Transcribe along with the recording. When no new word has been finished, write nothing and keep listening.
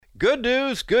Good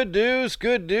news, good news,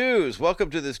 good news. Welcome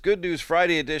to this Good News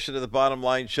Friday edition of the Bottom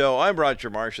Line Show. I'm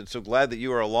Roger Marsh, and so glad that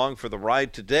you are along for the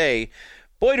ride today.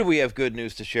 Boy, do we have good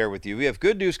news to share with you. We have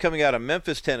good news coming out of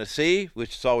Memphis, Tennessee,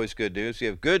 which is always good news. We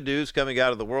have good news coming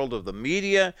out of the world of the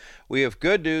media. We have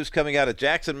good news coming out of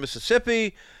Jackson,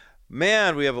 Mississippi.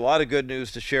 Man, we have a lot of good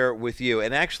news to share with you.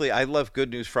 And actually, I love Good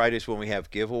News Fridays when we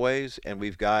have giveaways, and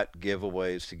we've got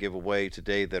giveaways to give away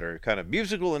today that are kind of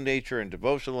musical in nature and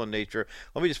devotional in nature.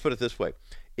 Let me just put it this way.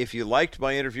 If you liked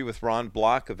my interview with Ron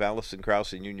Block of Allison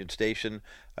Krauss in Union Station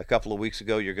a couple of weeks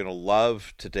ago, you're going to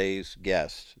love today's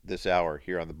guest this hour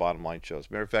here on the Bottom Line Show. As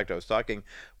a matter of fact, I was talking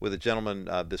with a gentleman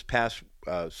this past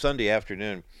Sunday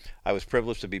afternoon. I was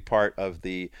privileged to be part of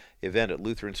the event at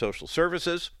Lutheran Social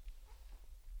Services.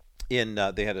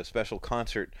 They had a special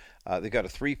concert. They got a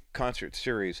 3-concert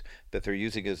series that they're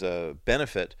using as a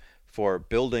benefit for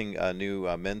building a new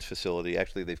men's facility.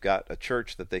 Actually, they've got a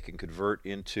church that they can convert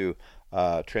into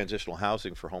transitional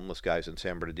housing for homeless guys in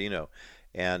San Bernardino.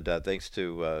 And thanks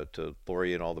to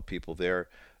Lori and all the people there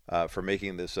for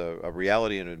making this a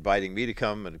reality and inviting me to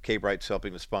come. And K-Bright's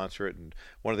helping to sponsor it. And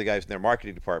one of the guys in their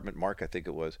marketing department, Mark, I think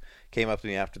it was, came up to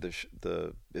me after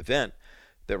the event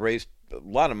that raised a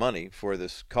lot of money for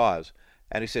this cause,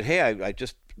 and he said, "Hey, I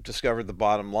just discovered the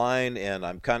Bottom Line, and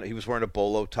he was wearing a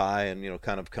bolo tie and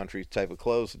kind of country type of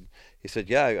clothes." And he said,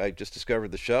 "Yeah, I just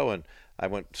discovered the show, and I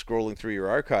went scrolling through your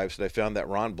archives, and I found that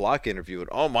Ron Block interview, and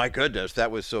oh my goodness,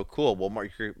 that was so cool." Well,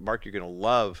 Mark, you're going to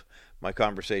love my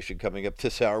conversation coming up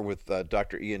this hour with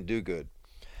Dr. Iain Duguid,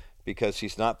 because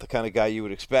he's not the kind of guy you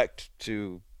would expect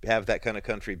to have that kind of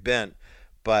country bent,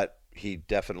 but he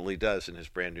definitely does in his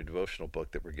brand new devotional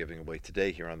book that we're giving away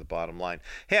today here on the Bottom Line.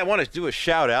 Hey, I want to do a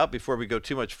shout out before we go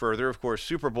too much further. Of course,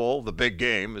 Super Bowl, the big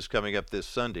game, is coming up this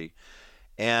Sunday.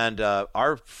 And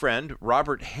our friend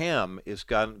Robert Ham is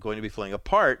going to be playing a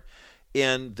part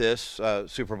in this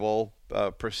Super Bowl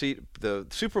the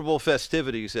Super Bowl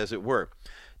festivities, as it were.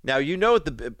 Now,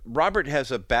 Robert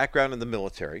has a background in the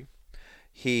military.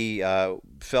 He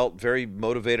felt very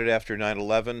motivated after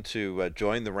 9/11 to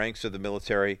join the ranks of the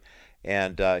military,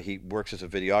 and he works as a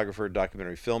videographer,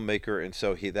 documentary filmmaker, and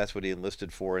so that's what he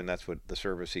enlisted for, and that's what the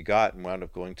service he got, and wound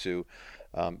up going to,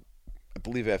 I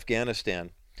believe,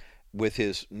 Afghanistan with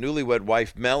his newlywed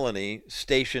wife, Melanie,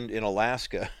 stationed in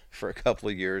Alaska for a couple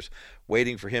of years,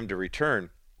 waiting for him to return.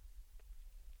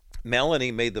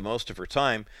 Melanie made the most of her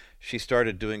time. She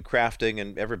started doing crafting,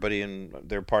 and everybody in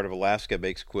their part of Alaska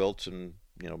makes quilts and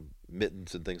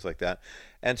mittens and things like that.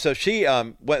 And so she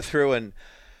went through and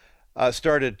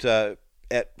started,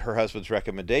 at her husband's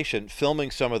recommendation,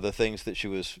 filming some of the things that she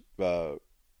was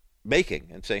making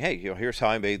and saying, "Hey, here's how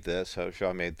I made this, how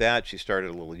I made that." She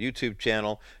started a little YouTube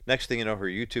channel. Next thing you know, her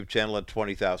YouTube channel had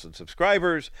 20,000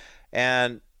 subscribers.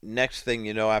 And next thing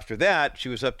you know, after that, she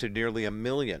was up to nearly 1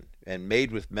 million. And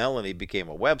Made with Melanie became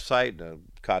a website, a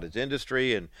cottage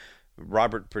industry, and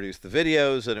Robert produced the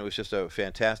videos, and it was just a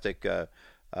fantastic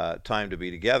time to be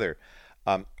together.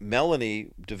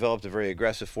 Melanie developed a very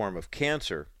aggressive form of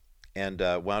cancer and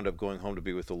wound up going home to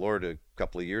be with the Lord a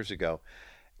couple of years ago.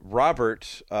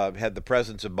 Robert had the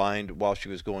presence of mind while she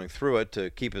was going through it to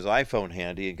keep his iPhone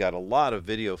handy and got a lot of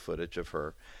video footage of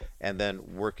her. And then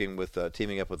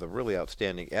teaming up with a really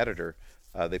outstanding editor,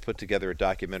 they put together a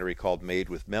documentary called Made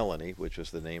with Melanie, which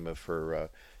was the name of her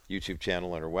YouTube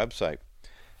channel and her website.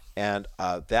 And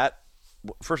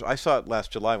first, I saw it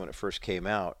last July when it first came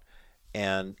out,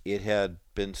 and it had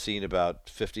been seen about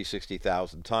 50,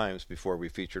 60,000 times before we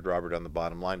featured Robert on the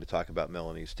Bottom Line to talk about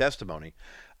Melanie's testimony.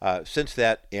 Since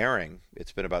that airing,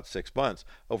 it's been about 6 months,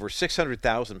 over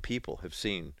 600,000 people have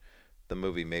seen the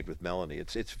movie Made with Melanie.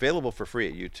 It's available for free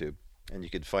at YouTube, and you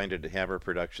can find it at Hammer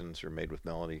Productions or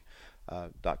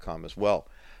madewithmelanie.com as well.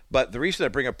 But the reason I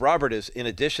bring up Robert is, in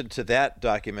addition to that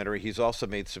documentary, he's also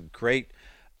made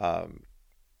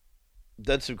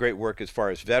done some great work as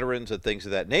far as veterans and things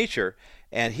of that nature.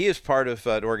 And he is part of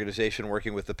an organization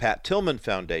working with the Pat Tillman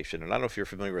Foundation. And I don't know if you're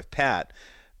familiar with Pat,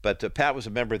 but Pat was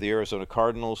a member of the Arizona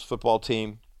Cardinals football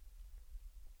team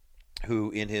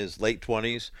who, in his late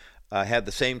 20s, had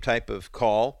the same type of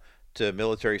call to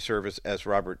military service as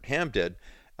Robert Ham did.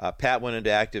 Pat went into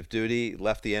active duty,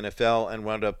 left the NFL, and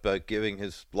wound up giving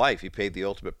his life. He paid the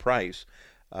ultimate price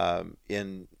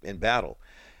in battle.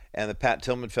 And the Pat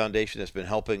Tillman Foundation has been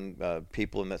helping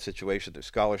people in that situation. There's a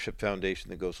scholarship foundation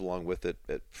that goes along with it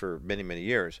for many, many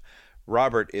years.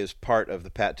 Robert is part of the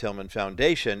Pat Tillman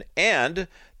Foundation, and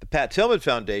the Pat Tillman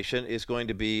Foundation is going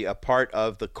to be a part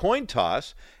of the coin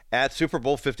toss at Super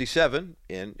Bowl 57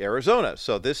 in Arizona.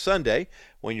 So this Sunday,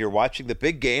 when you're watching the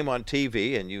big game on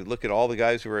TV and you look at all the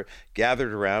guys who are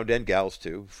gathered around, and gals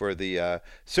too, for the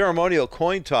ceremonial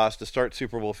coin toss to start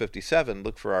Super Bowl 57,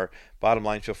 look for our Bottom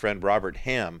Line Show friend Robert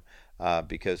Ham,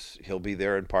 because he'll be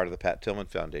there and part of the Pat Tillman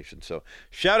Foundation. So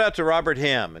shout out to Robert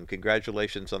Ham, and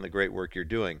congratulations on the great work you're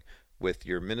doing with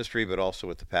your ministry, but also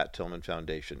with the Pat Tillman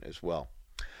Foundation as well.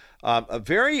 A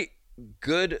very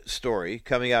good story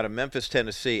coming out of Memphis,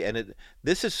 Tennessee, and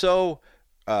this is so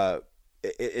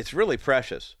it's really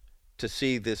precious to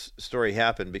see this story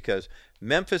happen, because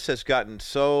Memphis has gotten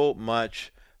so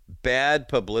much bad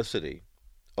publicity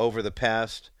over the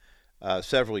past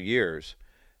several years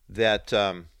that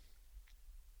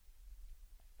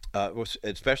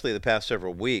especially the past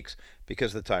several weeks,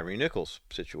 because of the Tyree Nichols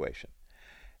situation.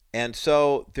 And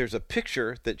so there's a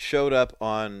picture that showed up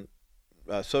on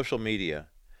social media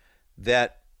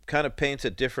that kind of paints a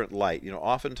different light.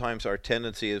 Oftentimes our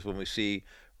tendency is when we see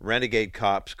renegade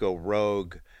cops go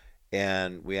rogue,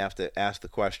 and we have to ask the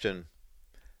question,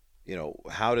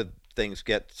 how did things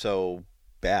get so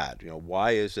bad?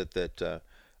 Why is it that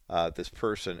this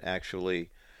person actually,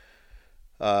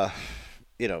 why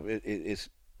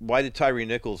did Tyree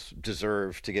Nichols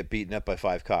deserve to get beaten up by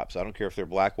 5 cops? I don't care if they're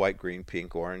black, white, green,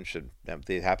 pink, orange, and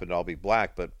they happen to all be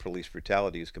black, but police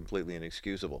brutality is completely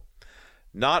inexcusable.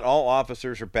 Not all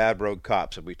officers are bad rogue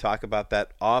cops, and we talk about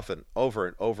that often, over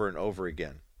and over and over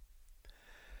again.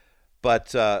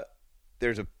 But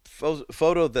there's a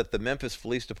photo that the Memphis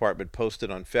Police Department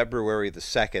posted on February the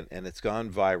 2nd, and it's gone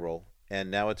viral,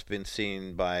 and now it's been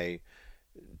seen by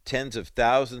tens of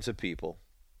thousands of people,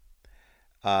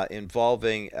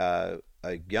 involving a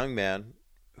young man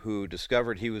who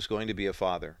discovered he was going to be a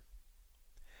father.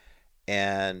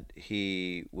 And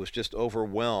he was just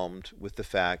overwhelmed with the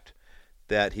fact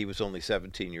that he was only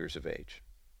 17 years of age.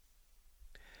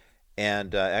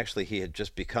 And actually, he had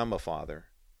just become a father.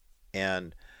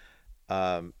 And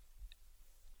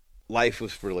life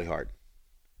was really hard.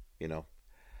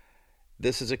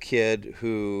 This is a kid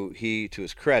who, to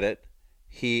his credit,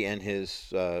 he and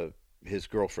his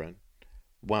girlfriend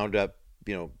wound up,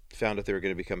 found out they were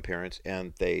going to become parents,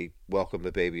 and they welcomed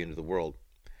the baby into the world.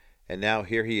 And now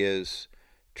here he is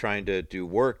trying to do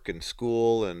work and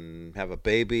school and have a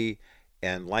baby,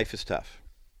 and life is tough.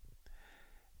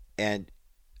 And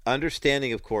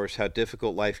understanding, of course, how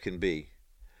difficult life can be,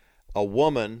 a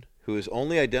woman who is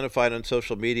only identified on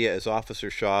social media as Officer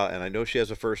Shaw, and I know she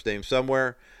has a first name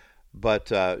somewhere,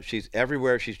 but she's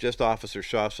everywhere. She's just Officer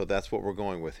Shaw, so that's what we're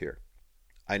going with here.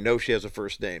 I know she has a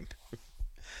first name.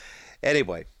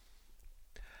 Anyway,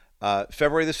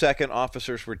 February the 2nd,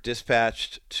 officers were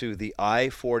dispatched to the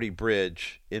I-40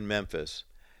 bridge in Memphis,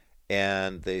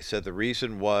 and they said the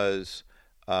reason was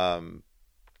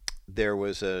there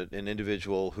was an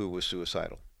individual who was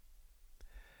suicidal.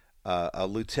 A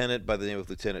lieutenant by the name of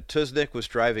Lieutenant Tuznik was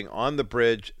driving on the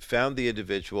bridge, found the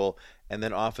individual, and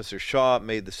then Officer Shaw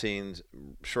made the scenes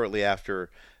shortly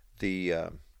after the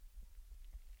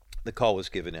call was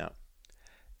given out.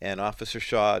 And Officer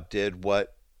Shaw did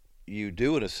what you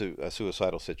do in a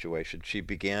suicidal situation. She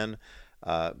began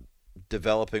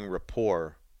developing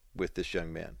rapport with this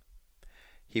young man.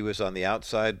 He was on the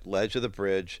outside ledge of the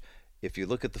bridge. If you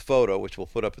look at the photo, which we'll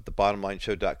put up at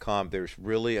thebottomlineshow.com, there's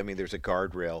there's a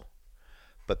guardrail,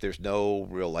 but there's no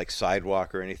real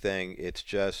sidewalk or anything. It's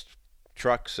just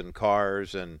trucks and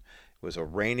cars, and it was a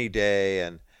rainy day,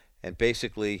 and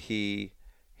basically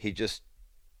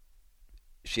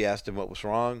she asked him what was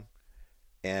wrong,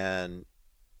 and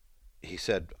he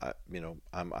said,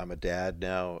 I'm a dad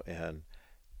now, and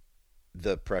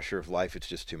the pressure of life, it's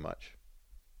just too much.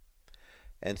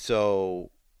 And so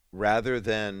rather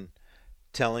than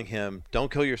telling him,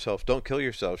 don't kill yourself,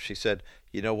 she said,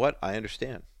 you know what? I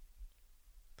understand.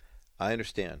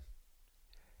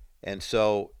 And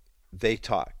so they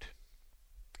talked,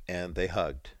 and they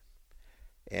hugged,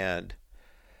 and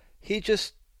he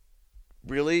just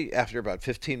really, after about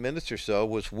 15 minutes or so,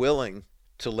 was willing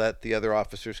to let the other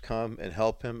officers come and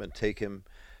help him and take him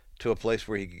to a place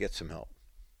where he could get some help.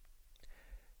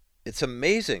 It's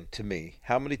amazing to me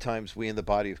how many times we in the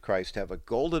body of Christ have a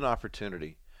golden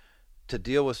opportunity to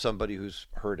deal with somebody who's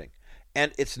hurting.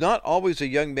 And it's not always a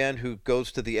young man who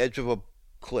goes to the edge of a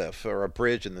cliff, or a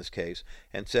bridge in this case,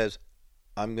 and says,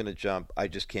 I'm going to jump, I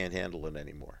just can't handle it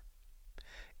anymore.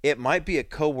 It might be a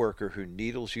coworker who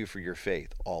needles you for your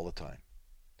faith all the time.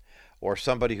 Or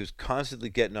somebody who's constantly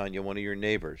getting on you, one of your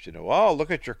neighbors, oh, look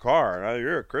at your car,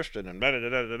 you're a Christian, and da da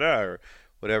da da da, or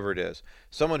whatever it is.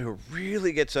 Someone who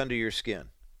really gets under your skin.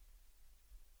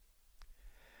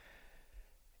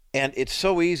 And it's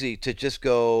so easy to just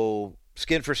go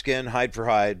skin for skin, hide for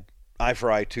hide, eye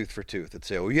for eye, tooth for tooth, and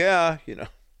say, oh yeah,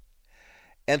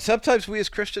 And sometimes we as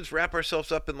Christians wrap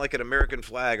ourselves up in like an American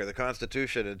flag or the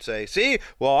Constitution and say, see,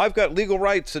 well, I've got legal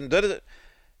rights and da-da-da.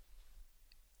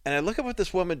 And I look at what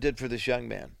this woman did for this young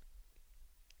man.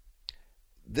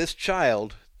 This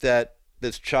child that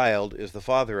this child is the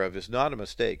father of is not a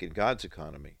mistake in God's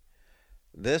economy.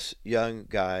 This young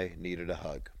guy needed a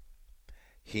hug.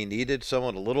 He needed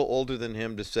someone a little older than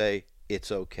him to say,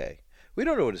 it's okay. We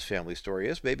don't know what his family story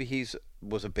is. Maybe he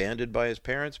was abandoned by his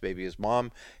parents. Maybe his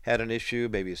mom had an issue.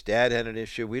 Maybe his dad had an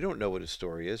issue. We don't know what his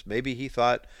story is. Maybe he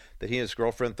thought that he and his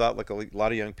girlfriend thought, like a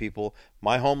lot of young people,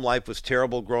 my home life was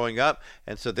terrible growing up,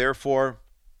 and so therefore,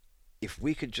 if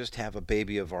we could just have a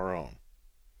baby of our own,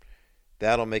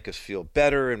 that'll make us feel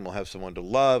better, and we'll have someone to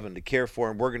love and to care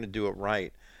for, and we're going to do it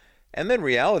right. And then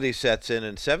reality sets in,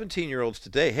 and 17-year-olds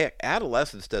today, heck,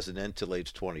 adolescence doesn't end till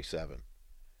age 27.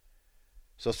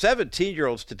 So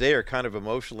 17-year-olds today are kind of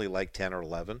emotionally like 10 or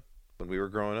 11 when we were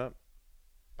growing up.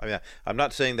 I mean, I'm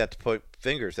not saying that to point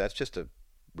fingers. That's just a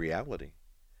reality.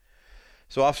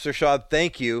 So Officer Shaw,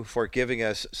 thank you for giving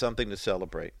us something to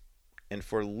celebrate and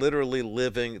for literally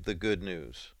living the good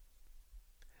news.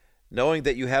 Knowing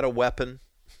that you had a weapon,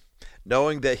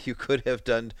 knowing that you could have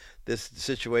done this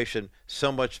situation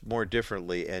so much more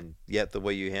differently, and yet the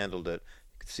way you handled it,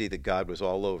 you could see that God was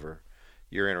all over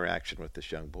your interaction with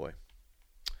this young boy.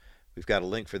 We've got a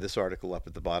link for this article up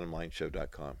at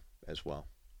thebottomlineshow.com as well.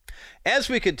 As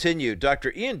we continue,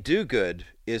 Dr. Iain Duguid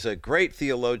is a great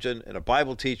theologian and a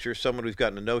Bible teacher, someone we've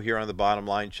gotten to know here on the Bottom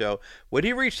Line Show. When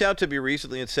he reached out to me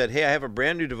recently and said, hey, I have a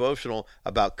brand new devotional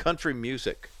about country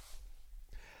music,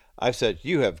 I said,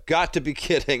 you have got to be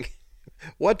kidding.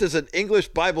 What does an English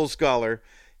Bible scholar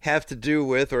have to do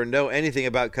with or know anything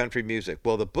about country music?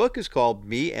 Well, the book is called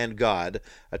Me and God,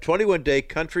 a 21-day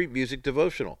country music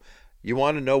devotional. You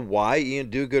want to know why Iain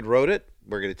Duguid wrote it?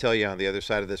 We're going to tell you on the other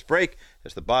side of this break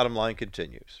as the bottom line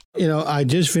continues. I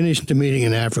just finished a meeting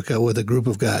in Africa with a group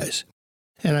of guys.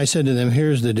 And I said to them,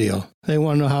 here's the deal. They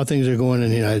want to know how things are going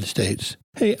in the United States.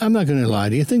 Hey, I'm not going to lie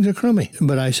to you. Things are crummy.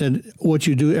 But I said, what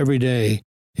you do every day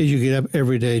is you get up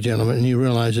every day, gentlemen, and you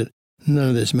realize that none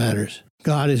of this matters.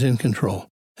 God is in control.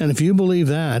 And if you believe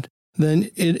that,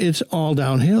 then it's all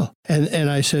downhill. And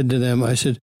I said to them,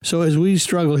 so as we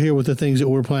struggle here with the things that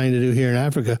we're planning to do here in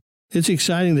Africa, it's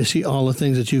exciting to see all the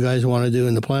things that you guys want to do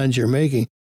and the plans you're making.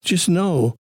 Just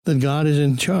know that God is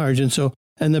in charge.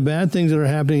 And the bad things that are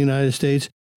happening in the United States,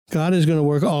 God is going to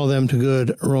work all of them to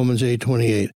good, Romans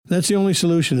 8:28. That's the only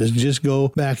solution, is just go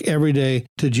back every day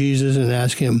to Jesus and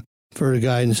ask him for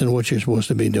guidance and what you're supposed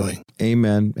to be doing.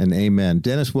 Amen and amen.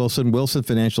 Dennis Wilson, Wilson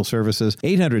Financial Services,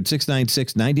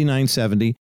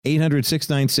 800-696-9970.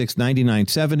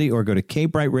 800-696-9970, or go to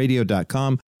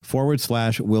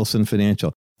kbrightradio.com/Wilson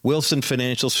Financial. Wilson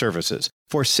Financial Services,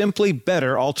 for simply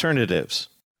better alternatives.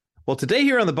 Well, today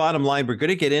here on the Bottom Line, we're going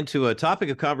to get into a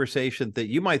topic of conversation that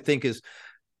you might think is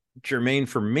germane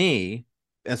for me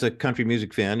as a country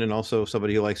music fan and also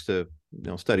somebody who likes to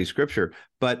study scripture.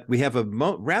 But we have a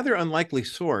rather unlikely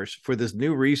source for this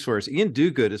new resource. Iain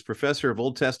Duguid is professor of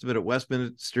Old Testament at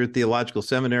Westminster Theological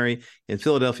Seminary in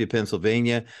Philadelphia,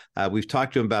 Pennsylvania. We've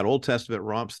talked to him about Old Testament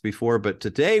romps before, but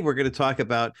today we're going to talk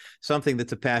about something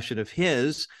that's a passion of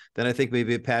his that I think may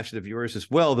be a passion of yours as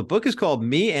well. The book is called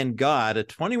Me and God, a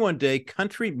 21-day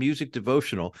country music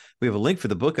devotional. We have a link for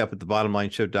the book up at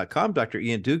thebottomlineshow.com. Dr.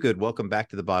 Iain Duguid, welcome back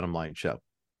to the Bottom Line Show.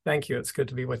 Thank you. It's good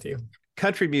to be with you.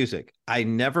 Country music. I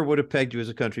never would have pegged you as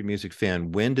a country music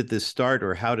fan. When did this start,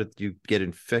 or how did you get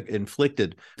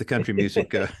inflicted the country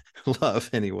music love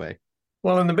anyway?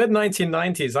 Well, in the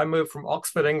mid-1990s, I moved from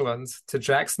Oxford, England to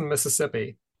Jackson,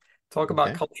 Mississippi. Talk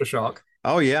about culture shock.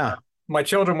 Oh, yeah. My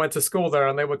children went to school there,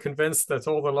 and they were convinced that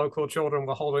all the local children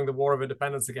were holding the War of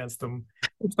Independence against them,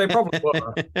 which they probably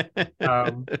were.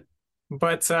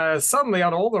 But suddenly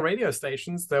on all the radio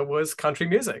stations, there was country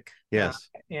music. Yes.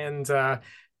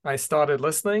 I started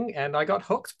listening, and I got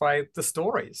hooked by the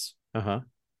stories.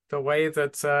 The way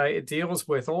that it deals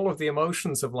with all of the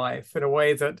emotions of life in a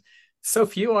way that so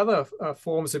few other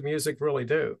forms of music really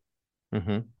do.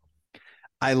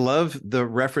 I love the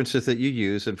references that you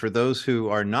use. And for those who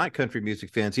are not country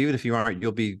music fans, even if you aren't,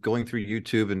 you'll be going through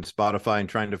YouTube and Spotify and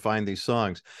trying to find these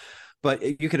songs.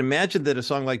 But you can imagine that a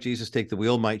song like Jesus Take the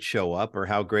Wheel might show up, or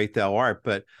How Great Thou Art.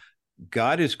 But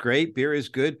God is great, beer is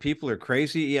good, people are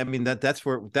crazy. I mean, that's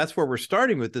where we're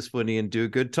starting with this one, Iain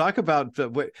Duguid. Talk about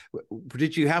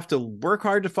did you have to work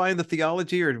hard to find the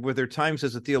theology, or were there times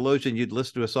as a theologian you'd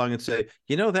listen to a song and say,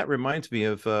 that reminds me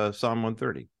of Psalm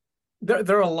 130?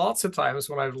 There are lots of times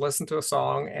when I've listened to a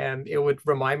song and it would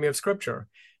remind me of scripture.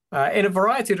 in a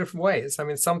variety of different ways. I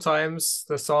mean, sometimes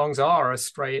the songs are a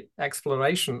straight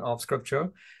explanation of Scripture.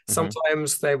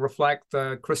 Sometimes they reflect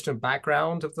the Christian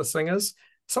background of the singers.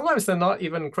 Sometimes they're not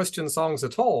even Christian songs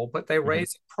at all, but they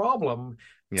raise a problem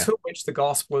to which the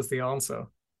gospel is the answer.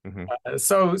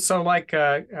 So like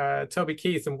Toby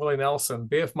Keith and Willie Nelson,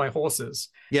 "Be Off My Horses."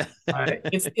 Yeah,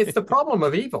 it's the problem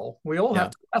of evil. We all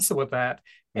have to wrestle with that.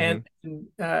 And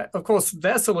of course,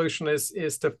 their solution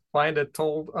is to find a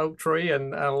tall oak tree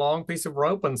and a long piece of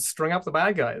rope and string up the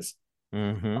bad guys.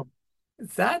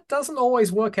 That doesn't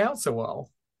always work out so well,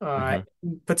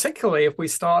 particularly if we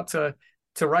start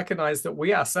to recognize that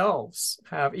we ourselves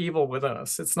have evil within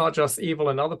us. It's not just evil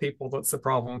in other people that's the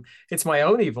problem. It's my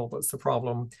own evil that's the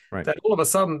problem. That all of a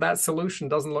sudden that solution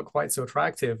doesn't look quite so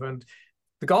attractive. And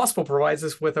the gospel provides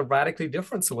us with a radically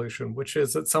different solution, which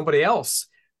is that somebody else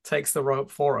takes the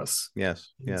rope for us.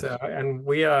 Yes. And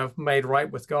we are made right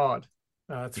with God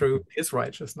through his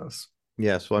righteousness.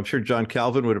 Yes, well, I'm sure John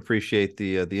Calvin would appreciate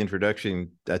the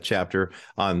introduction chapter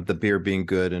on the beer being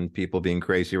good and people being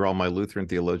crazy, or all my Lutheran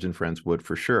theologian friends would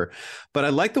for sure. But I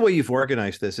like the way you've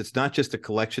organized this. It's not just a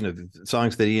collection of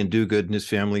songs that Iain Duguid and his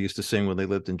family used to sing when they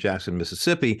lived in Jackson,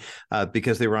 Mississippi,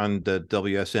 because they were on the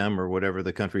WSM or whatever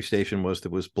the country station was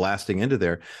that was blasting into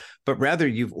there. But rather,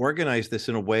 you've organized this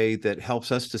in a way that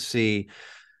helps us to see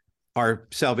our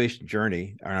salvation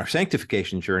journey and our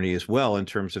sanctification journey as well, in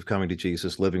terms of coming to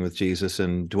Jesus, living with Jesus,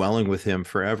 and dwelling with him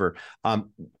forever.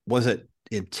 Was it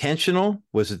intentional?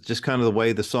 Was it just kind of the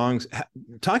way the songs?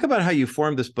 Talk about how you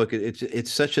formed this book.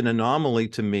 It's such an anomaly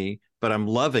to me, but I'm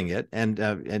loving it, and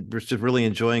just really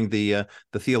enjoying the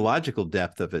theological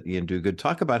depth of it. Iain Duguid,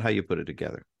 talk about how you put it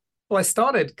together. Well, I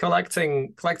started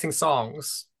collecting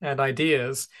songs and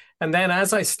ideas, and then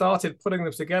as I started putting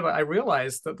them together, I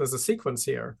realized that there's a sequence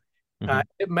here.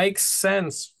 It makes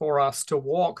sense for us to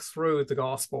walk through the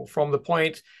gospel from the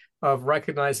point of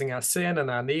recognizing our sin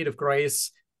and our need of grace,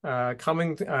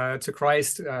 coming to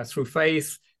Christ through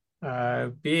faith,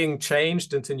 being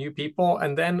changed into new people,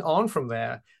 and then on from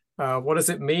there. What does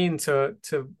it mean to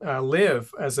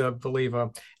live as a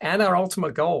believer, and our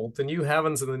ultimate goal, the new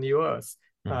heavens and the new earth?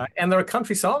 And there are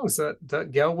country songs that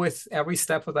go with every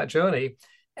step of that journey.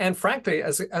 And frankly,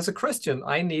 as a Christian,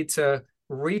 I need to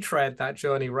retread that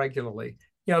journey regularly.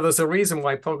 You know, there's a reason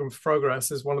why Pilgrim's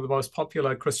Progress is one of the most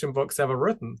popular Christian books ever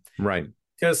written. Right.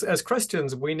 Because as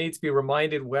Christians, we need to be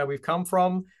reminded where we've come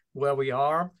from, where we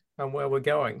are, and where we're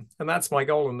going. And that's my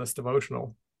goal in this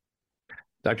devotional.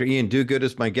 Dr. Iain Duguid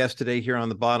is my guest today here on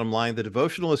The Bottom Line. The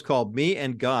devotional is called Me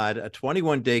and God, a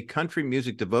 21-day country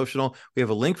music devotional. We have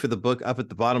a link for the book up at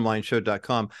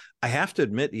thebottomlineshow.com. I have to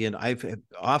admit, Iain, I've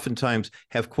oftentimes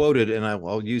have quoted, and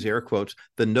I'll use air quotes,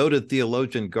 the noted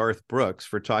theologian Garth Brooks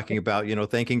for talking about,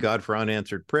 thanking God for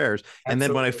unanswered prayers. Absolutely. And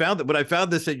then when I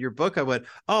found this in your book, I went,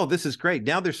 oh, this is great.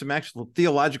 Now there's some actual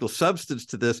theological substance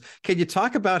to this. Can you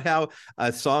talk about how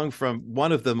a song from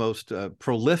one of the most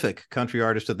prolific country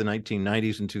artists of the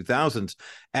 1990s and 2000s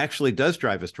actually does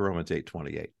drive us to Romans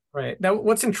 8:28? Right. Now,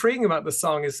 what's intriguing about the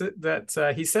song is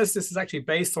that he says this is actually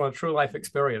based on a true life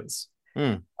experience.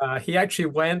 He actually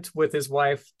went with his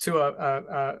wife to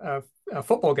a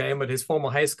football game at his former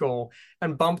high school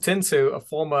and bumped into a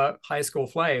former high school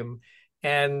flame.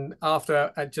 And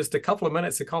after just a couple of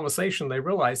minutes of conversation, they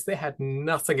realized they had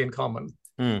nothing in common.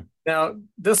 Now,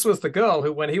 this was the girl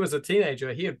who, when he was a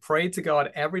teenager, he had prayed to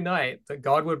God every night that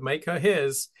God would make her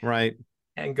his. Right.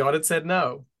 And God had said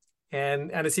no.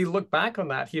 And as he looked back on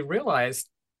that, he realized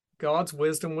God's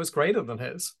wisdom was greater than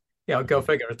his. Go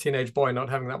figure, a teenage boy not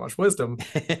having that much wisdom.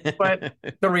 But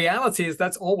the reality is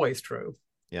that's always true.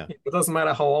 Yeah. It doesn't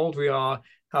matter how old we are,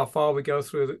 how far we go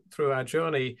through our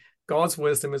journey, God's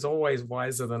wisdom is always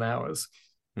wiser than ours.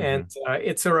 And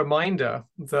it's a reminder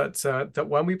that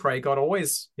when we pray, God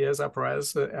always hears our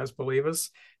prayers as believers.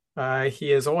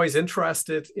 He is always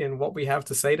interested in what we have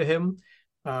to say to him.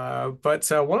 But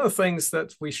one of the things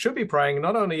that we should be praying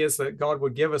not only is that God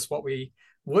would give us what we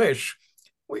wish,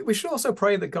 we should also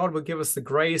pray that God would give us the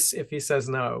grace if he says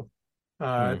no,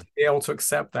 to be able to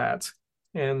accept that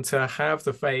and to have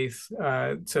the faith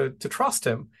to trust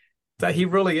him, that he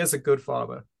really is a good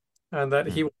father and that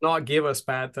he will not give us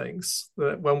bad things.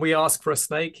 That when we ask for a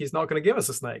snake, he's not going to give us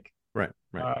a snake. Right.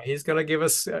 He's going to give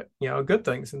us good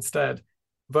things instead.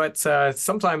 But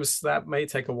sometimes that may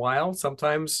take a while.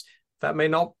 Sometimes that may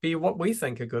not be what we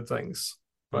think are good things.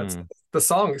 But the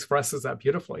song expresses that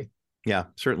beautifully. Yeah,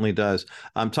 certainly does.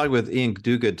 I'm talking with Iain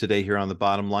Duguid today here on The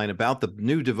Bottom Line about the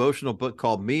new devotional book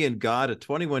called Me and God, a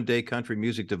 21-day country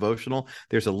music devotional.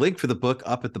 There's a link for the book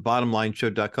up at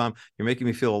thebottomlineshow.com. You're making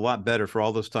me feel a lot better for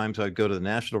all those times I'd go to the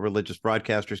National Religious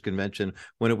Broadcasters Convention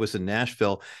when it was in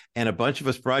Nashville, and a bunch of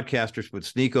us broadcasters would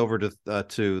sneak over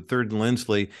to Third and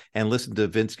Lindsley and listen to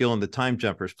Vince Gill and the Time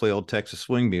Jumpers play old Texas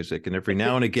swing music. And every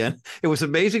now and again, it was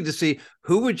amazing to see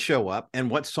who would show up and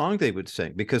what song they would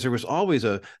sing, because there was always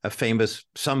a famous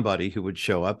somebody who would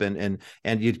show up, and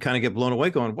you'd kind of get blown away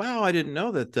going, wow, I didn't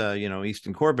know that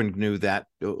Easton Corbin knew that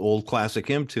old classic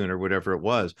hymn tune or whatever it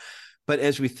was. But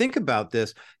as we think about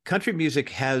this, country music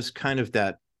has kind of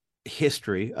that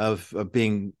history of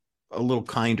being a little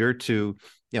kinder to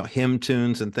hymn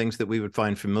tunes and things that we would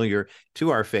find familiar to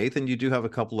our faith. And you do have a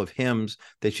couple of hymns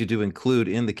that you do include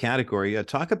in the category.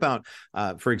 Talk about,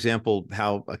 for example,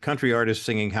 how a country artist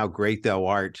singing "How Great Thou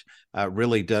Art"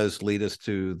 really does lead us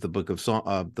to the book of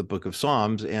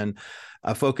Psalms, and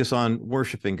a focus on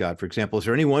worshiping God. For example, is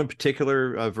there any one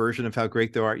particular version of "How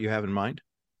Great Thou Art" you have in mind?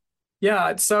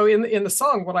 Yeah, so in the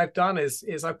song, what I've done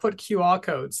is I put QR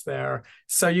codes there,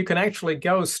 so you can actually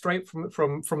go straight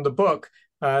from the book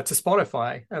to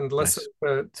Spotify and listen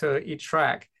to each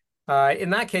track. In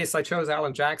that case, I chose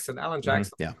Alan Jackson. Alan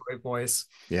Jackson has a great voice.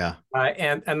 Yeah.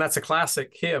 And that's a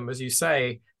classic hymn, as you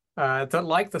say, that,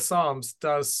 like the Psalms,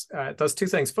 does two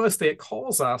things. Firstly, it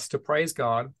calls us to praise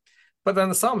God, but then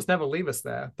the Psalms never leave us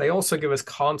there. They also give us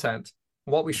content,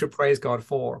 what we should praise God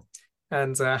for.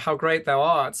 And How Great Thou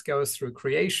Art goes through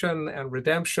creation and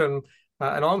redemption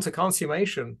and on to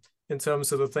consummation in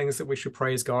terms of the things that we should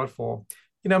praise God for.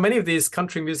 Many of these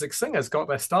country music singers got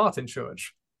their start in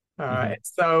church.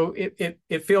 So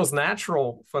it feels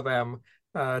natural for them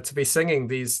to be singing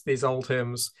these old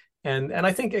hymns. And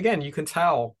I think, again, you can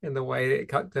tell in the way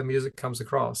the music comes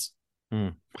across.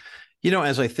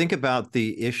 As I think about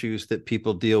the issues that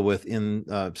people deal with in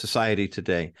society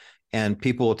today, and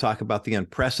people will talk about the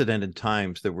unprecedented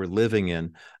times that we're living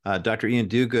in. Dr. Iain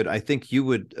Duguid, I think you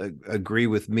would agree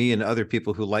with me and other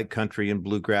people who like country and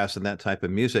bluegrass and that type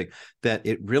of music, that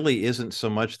it really isn't so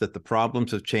much that the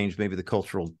problems have changed. Maybe the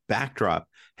cultural backdrop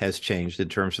has changed in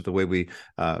terms of the way we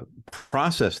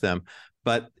process them,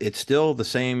 but it's still the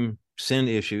same sin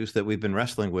issues that we've been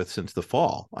wrestling with since the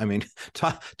fall. I mean,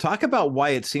 talk about why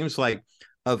it seems like,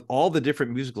 of all the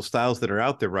different musical styles that are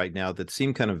out there right now that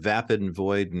seem kind of vapid and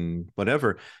void and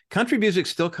whatever, country music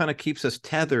still kind of keeps us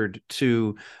tethered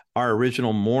to our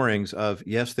original moorings of,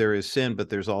 yes, there is sin, but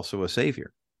there's also a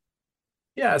savior.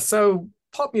 Yeah, so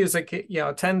pop music,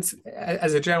 tends,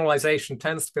 as a generalization,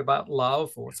 tends to be about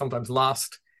love or sometimes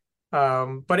lust,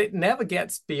 but it never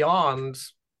gets beyond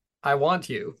 "I want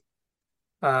you,"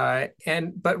 but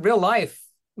real life,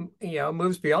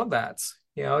 moves beyond that.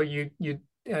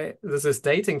 There's this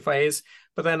dating phase,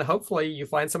 but then hopefully you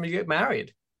find somebody, you get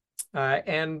married,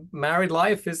 and married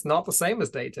life is not the same as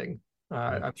dating.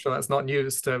 I'm sure that's not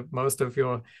news to most of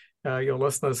your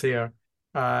listeners here.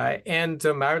 And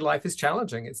married life is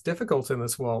challenging. It's difficult in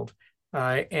this world.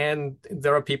 And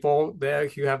there are people there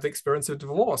who have the experience of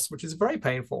divorce, which is very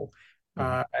painful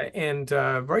and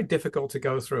very difficult to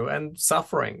go through, and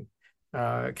suffering,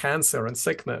 cancer and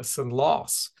sickness and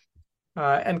loss.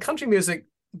 And country music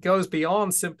goes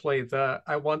beyond simply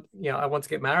I want to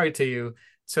get married to you,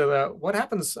 to what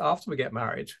happens after we get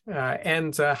married,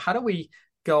 and how do we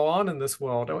go on in this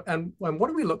world, and what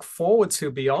do we look forward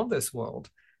to beyond this world.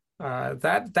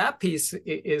 That piece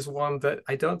is one that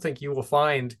I don't think you will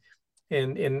find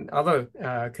in other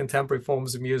contemporary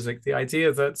forms of music. The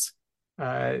idea that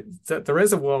there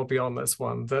is a world beyond this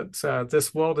one, that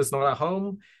this world is not our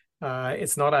home,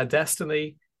 it's not our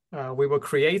destiny. We were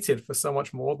created for so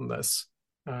much more than this.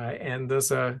 And there's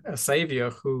a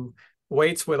savior who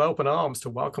waits with open arms to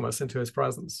welcome us into his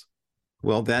presence.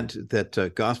 Well,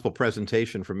 that gospel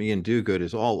presentation from Iain Duguid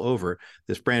is all over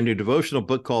this brand new devotional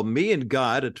book called Me and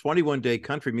God, a 21-day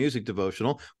country music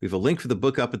devotional. We have a link for the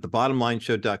book up at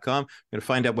thebottomlineshow.com. We're going to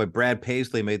find out why Brad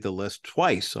Paisley made the list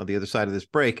twice on the other side of this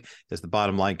break as the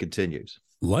bottom line continues.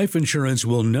 Life insurance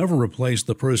will never replace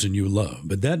the person you love,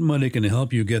 but that money can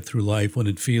help you get through life when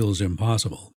it feels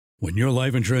impossible. When your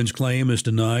life insurance claim is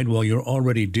denied while you're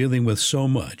already dealing with so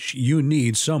much, you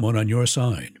need someone on your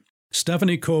side.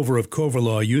 Stephanie Cover of Cover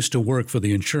Law used to work for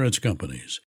the insurance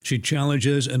companies. She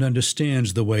challenges and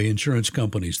understands the way insurance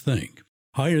companies think.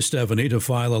 Hire Stephanie to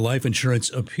file a life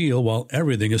insurance appeal while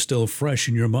everything is still fresh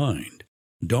in your mind.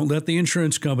 Don't let the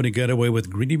insurance company get away with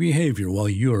greedy behavior while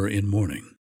you're in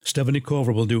mourning. Stephanie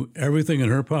Cover will do everything in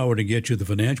her power to get you the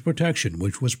financial protection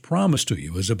which was promised to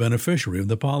you as a beneficiary of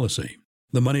the policy.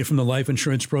 The money from the life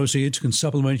insurance proceeds can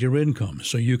supplement your income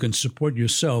so you can support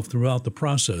yourself throughout the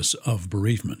process of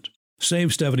bereavement.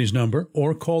 Save Stephanie's number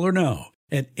or call her now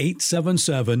at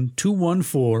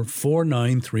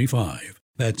 877-214-4935.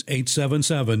 That's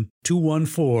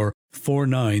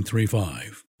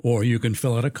 877-214-4935. Or you can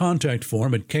fill out a contact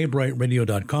form at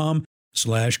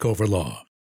kbrightradio.com/Cover-Law.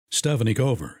 Stephanie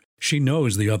Cover, she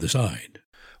knows the other side.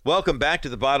 Welcome back to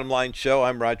the Bottom Line Show.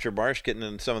 I'm Roger Marsh, getting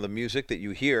into some of the music that you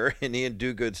hear in Iain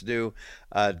Duguid's new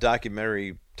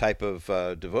documentary type of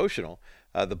devotional.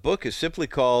 The book is simply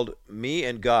called Me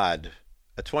and God,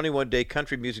 a 21-day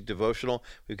country music devotional.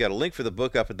 We've got a link for the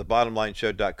book up at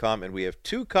thebottomlineshow.com, and we have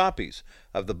 2 copies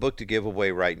of the book to give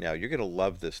away right now. You're going to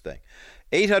love this thing.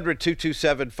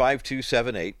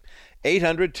 800-227-5278,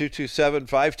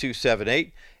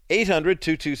 800-227-5278,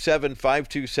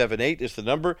 800-227-5278 is the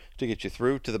number to get you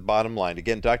through to the bottom line.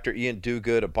 Again, Dr. Iain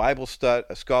Duguid, a Bible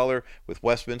scholar with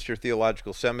Westminster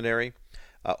Theological Seminary,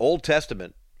 Old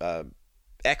Testament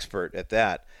expert at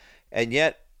that. And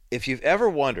yet, if you've ever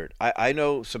wondered, I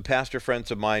know some pastor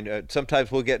friends of mine,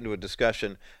 sometimes we'll get into a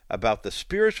discussion about the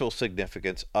spiritual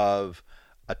significance of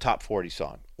a top 40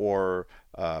 song or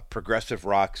a progressive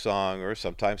rock song or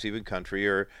sometimes even country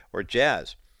or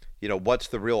jazz. You know, what's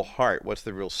the real heart? What's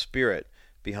the real spirit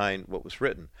behind what was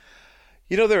written?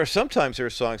 You know, there are songs.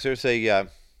 There's a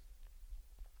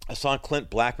song Clint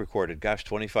Black recorded,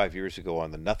 25 years ago on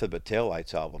the Nothing But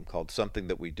Taillights album called Something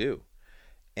That We Do.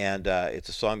 And it's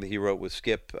a song that he wrote with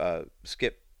Skip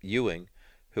Ewing,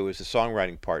 who is a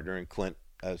songwriting partner, and Clint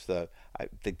as I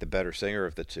think the better singer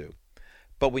of the two.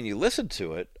 But when you listen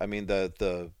to it, I mean,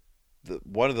 the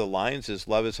one of the lines is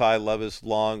 "Love is high, love is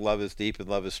long, love is deep, and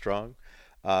love is strong."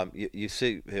 You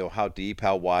see, how deep,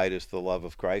 how wide is the love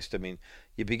of Christ. I mean,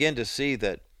 you begin to see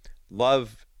that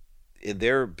love in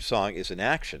their song is an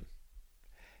action.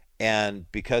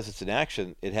 And because it's an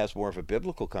action, it has more of a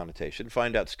biblical connotation.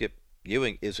 Find out Skip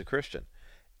Ewing is a Christian.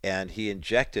 And he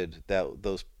injected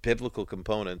those biblical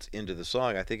components into the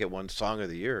song. I think it won Song of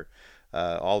the Year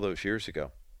all those years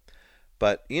ago.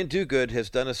 But Iain Duguid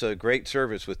has done us a great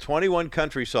service with 21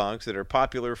 country songs that are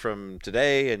popular from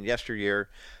today and yesteryear,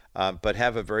 but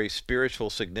have a very spiritual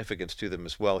significance to them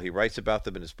as well. He writes about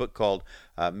them in his book called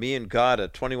Me and God, a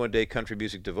 21-day country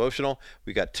music devotional.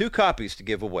 We got 2 copies to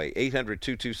give away,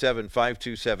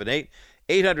 800-227-5278,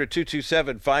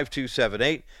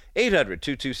 800-227-5278,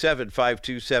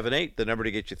 800-227-5278, the number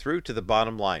to get you through to the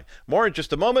bottom line. More in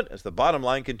just a moment as the bottom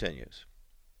line continues.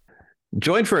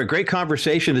 Joined for a great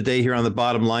conversation today here on the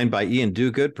Bottom Line by Iain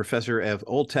Duguid, professor of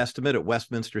Old Testament at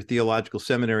Westminster Theological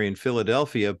Seminary in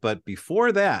Philadelphia. But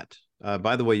before that,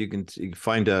 by the way, you can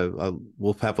find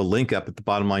we'll have a link up at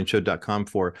thebottomlineshow.com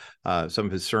for some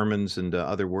of his sermons and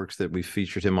other works that we've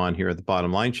featured him on here at the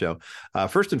Bottom Line Show.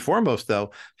 First and foremost,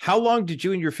 though, how long did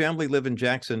you and your family live in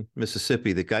Jackson,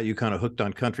 Mississippi, that got you kind of hooked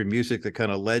on country music, that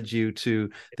kind of led you to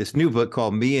this new book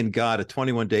called Me and God, a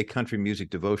 21-day country music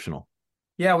devotional?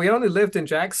 Yeah, we only lived in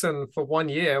Jackson for 1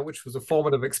 year, which was a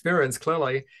formative experience,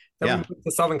 clearly. Then we moved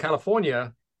to Southern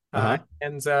California.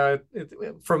 And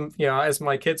from, as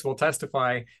my kids will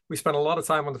testify, we spent a lot of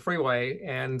time on the freeway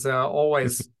and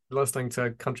always listening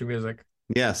to country music.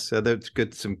 Yes, that's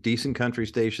good. Some decent country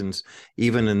stations,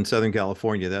 even in Southern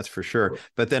California, that's for sure.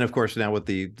 But then, of course, now with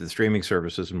the streaming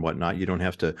services and whatnot, you don't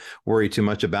have to worry too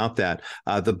much about that.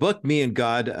 The book, Me and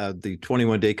God, the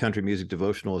 21-day country music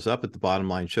devotional, is up at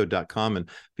thebottomlineshow.com. And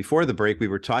before the break, we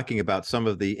were talking about some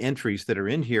of the entries that are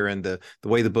in here and the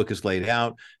way the book is laid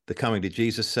out, the Coming to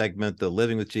Jesus segment, the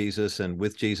Living with Jesus and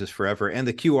With Jesus Forever, and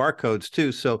the QR codes,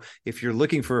 too. So if you're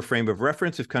looking for a frame of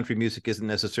reference, if country music isn't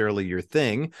necessarily your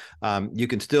thing, you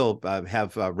can still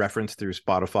have reference through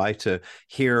Spotify to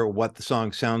hear what the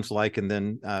song sounds like, and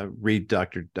then read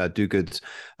Dr. Duguid's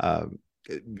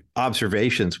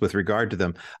observations with regard to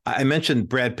them. I mentioned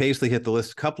Brad Paisley hit the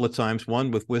list a couple of times,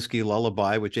 one with Whiskey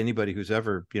Lullaby, which anybody who's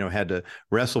ever had to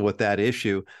wrestle with that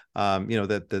issue,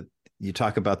 that you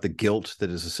talk about the guilt that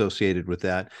is associated with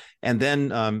that, and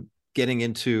then getting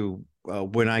into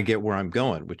When I Get Where I'm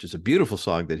Going, which is a beautiful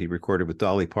song that he recorded with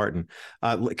Dolly Parton.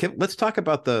 Let's talk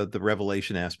about the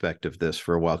revelation aspect of this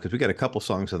for a while, because we got a couple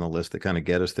songs on the list that kind of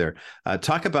get us there.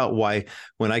 Talk about why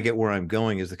When I Get Where I'm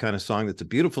Going is the kind of song that's a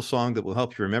beautiful song that will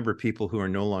help you remember people who are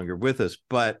no longer with us,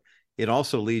 but it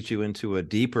also leads you into a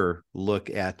deeper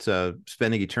look at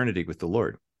spending eternity with the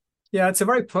Lord. Yeah, it's a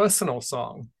very personal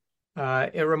song.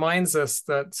 It reminds us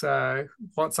that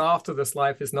what's after this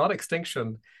life is not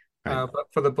extinction, right. But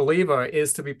for the believer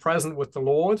is to be present with the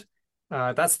Lord.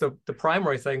 That's the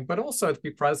primary thing, but also to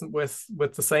be present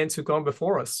with the saints who've gone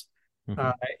before us.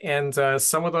 Uh, and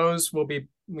some of those will be,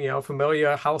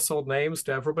 familiar household names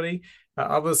to everybody.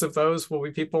 Others of those will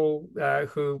be people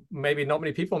who maybe not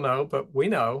many people know, but we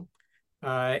know.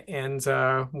 And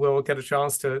we'll get a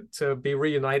chance to be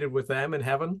reunited with them in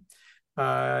heaven,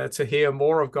 to hear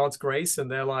more of God's grace in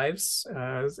their lives.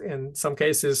 In some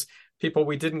cases, people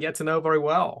we didn't get to know very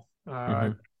well,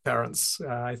 parents.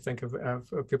 I think of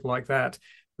people like that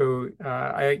who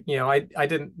I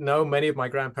didn't know many of my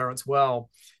grandparents well,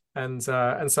 and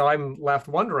so I'm left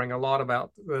wondering a lot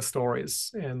about their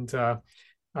stories and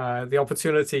the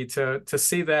opportunity to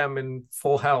see them in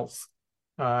full health.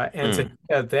 And to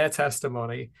hear their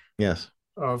testimony, yes,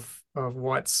 of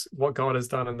what God has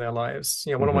done in their lives.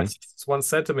 One of my sisters once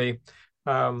said to me,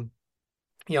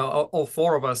 all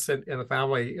four of us in the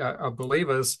family are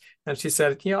believers, and she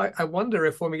said, I wonder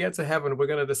if when we get to heaven, we're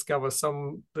going to discover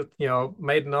some,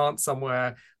 maiden aunt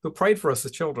somewhere who prayed for us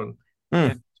as children,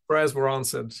 and prayers were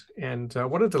answered, and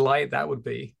what a delight that would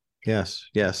be. Yes.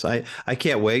 I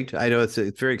can't wait. I know it's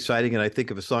very exciting, and I think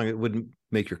of a song that wouldn't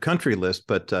make your country list,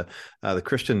 but the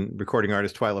Christian recording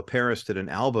artist Twyla Paris did an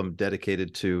album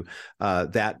dedicated to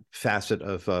that facet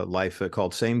of life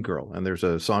called Same Girl. And there's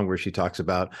a song where she talks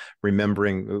about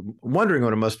wondering what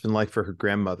it must have been like for her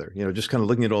grandmother, just kind of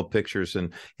looking at old pictures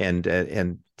and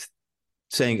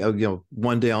saying, oh,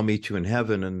 one day I'll meet you in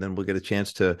heaven, and then we'll get a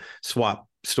chance to swap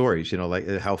stories, like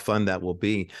how fun that will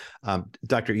be.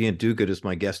 Dr. Iain Duguid is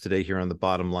my guest today here on The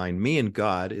Bottom Line. Me and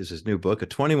God is his new book, a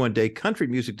 21-day country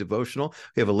music devotional.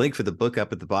 We have a link for the book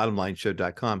up at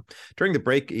thebottomlineshow.com. During the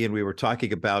break, Iain, we were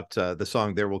talking about the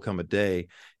song There Will Come a Day,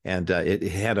 and it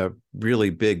had a really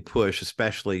big push,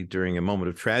 especially during a moment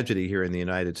of tragedy here in the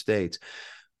United States.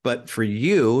 But for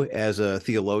you, as a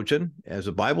theologian, as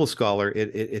a Bible scholar,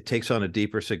 it takes on a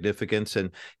deeper significance. And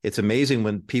it's amazing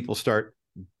when people start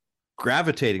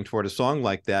gravitating toward a song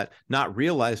like that, not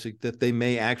realizing that they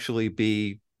may actually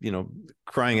be,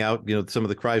 crying out, some of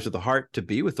the cries of the heart to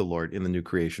be with the Lord in the new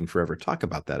creation forever. Talk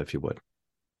about that, if you would.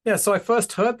 Yeah, so I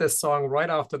first heard this song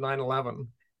right after 9/11,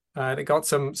 and it got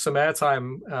some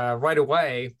airtime right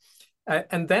away.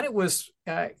 And then it was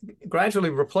gradually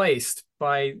replaced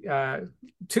by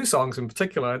two songs in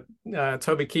particular,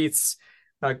 Toby Keith's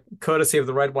Courtesy of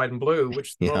the Red, White, and Blue, which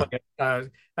is more like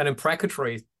an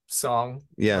imprecatory song.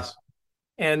 Yes.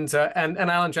 And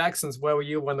Alan Jackson's Where Were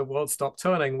You When the World Stopped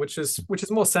Turning, which is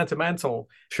more sentimental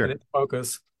in its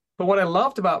focus. But what I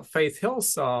loved about Faith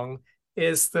Hill's song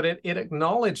is that it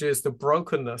acknowledges the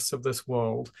brokenness of this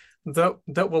world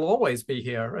that will always be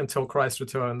here until Christ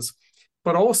returns,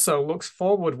 but also looks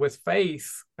forward with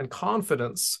faith and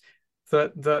confidence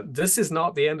that this is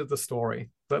not the end of the story,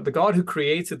 that the God who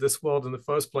created this world in the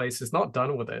first place is not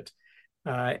done with it,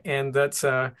 and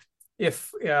that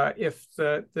if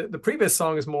the previous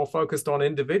song is more focused on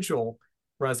individual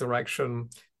resurrection,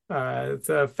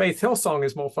 the Faith Hill song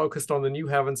is more focused on the new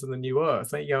heavens and the new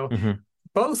earth.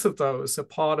 Both of those are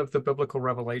part of the biblical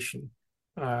revelation.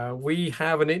 We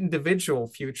have an individual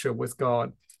future with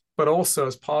God, but also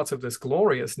as part of this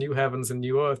glorious new heavens and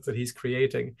new earth that he's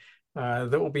creating,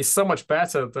 that will be so much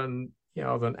better than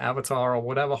Avatar or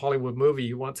whatever Hollywood movie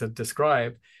you want to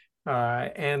describe.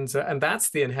 And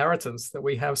that's the inheritance that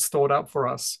we have stored up for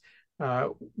us,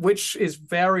 which is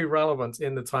very relevant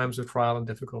in the times of trial and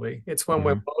difficulty. It's when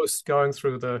we're most going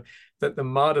through the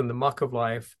mud and the muck of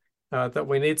life that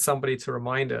we need somebody to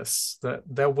remind us that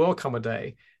there will come a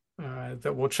day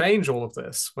that will change all of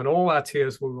this, when all our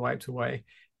tears will be wiped away,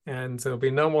 and there'll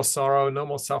be no more sorrow, no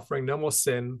more suffering, no more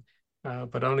sin,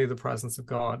 but only the presence of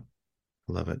God.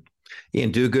 Love it.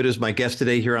 Iain Duguid is my guest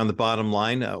today here on The Bottom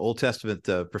Line, Old Testament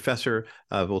professor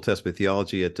of Old Testament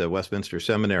theology at Westminster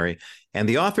Seminary, and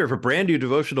the author of a brand new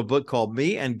devotional book called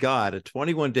Me and God, a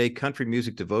 21-day country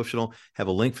music devotional. Have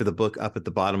a link for the book up at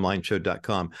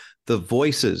thebottomlineshow.com. The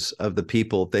voices of the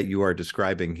people that you are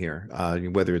describing here,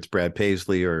 whether it's Brad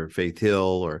Paisley or Faith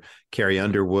Hill or Carrie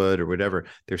Underwood or whatever,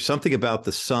 there's something about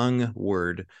the sung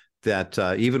word that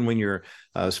even when your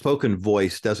spoken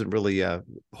voice doesn't really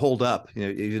hold up,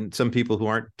 even some people who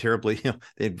aren't terribly,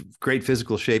 they have great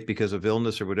physical shape because of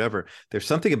illness or whatever, there's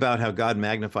something about how God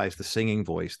magnifies the singing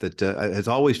voice that has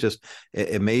always just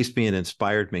amazed me and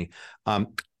inspired me.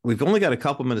 We've only got a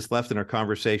couple minutes left in our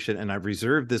conversation, and I've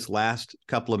reserved this last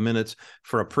couple of minutes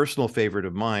for a personal favorite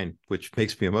of mine, which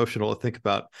makes me emotional to think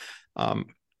about,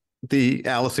 the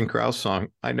Alison Krauss song,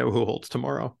 I Know Who Holds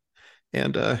Tomorrow.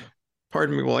 And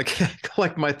pardon me while I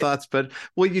collect my thoughts, but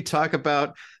will you talk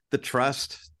about the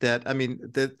trust that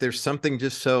there's something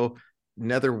just so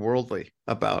netherworldly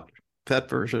about that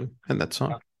version and that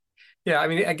song? Yeah,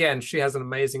 again, she has an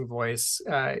amazing voice.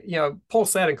 Paul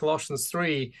said in Colossians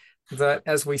 3 that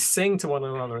as we sing to one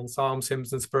another in psalms,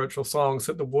 hymns, and spiritual songs,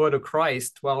 that the word of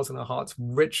Christ dwells in our hearts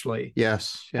richly.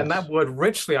 Yes, yes. And that word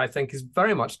richly, I think, is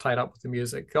very much tied up with the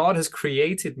music. God has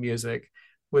created music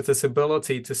with this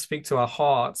ability to speak to our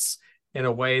hearts in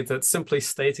a way that simply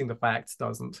stating the facts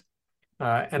doesn't.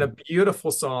 And a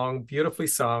beautiful song, beautifully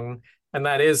sung, and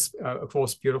that is, of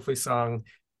course, beautifully sung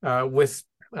with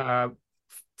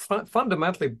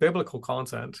fundamentally biblical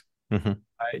content.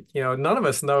 Mm-hmm. None of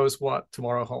us knows what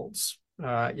tomorrow holds.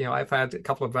 I've had a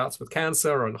couple of bouts with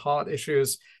cancer and heart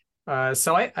issues.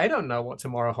 So I don't know what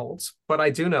tomorrow holds, but I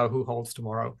do know who holds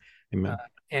tomorrow. Amen.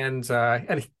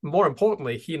 And more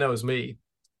importantly, he knows me.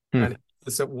 And he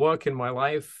is at work in my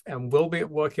life and will be at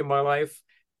work in my life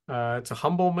to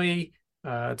humble me,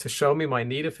 to show me my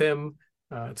need of him,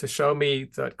 to show me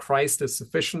that Christ is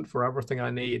sufficient for everything I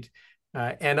need.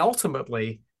 And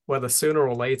ultimately, whether sooner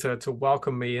or later, to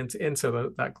welcome me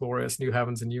into that glorious new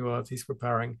heavens and new earth he's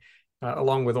preparing,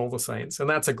 along with all the saints. And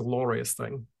that's a glorious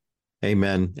thing.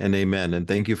 Amen and amen. And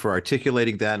thank you for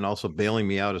articulating that and also bailing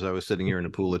me out as I was sitting here in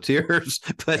a pool of tears.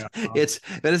 But it's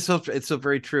so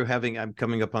very true. I'm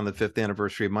coming up on the 5th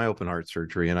anniversary of my open heart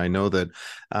surgery, and I know that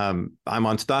I'm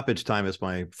on stoppage time, as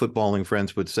my footballing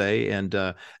friends would say, and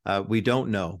we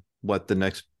don't know what the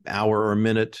next hour or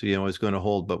minute is going to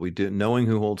hold, but we do. Knowing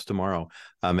who holds tomorrow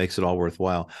makes it all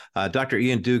worthwhile. Dr.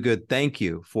 Iain Duguid, thank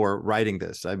you for writing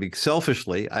this. I mean,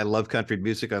 selfishly, I love country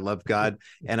music, I love God,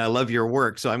 and I love your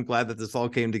work, so I'm glad that this all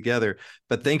came together.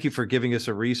 But thank you for giving us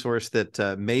a resource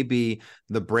that may be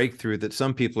the breakthrough that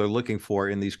some people are looking for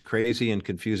in these crazy and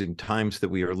confusing times that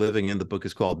we are living in. The book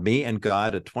is called Me and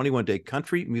God, a 21-day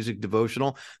country music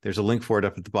devotional. There's a link for it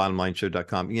up at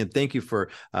thebottomlineshow.com. Iain, thank you for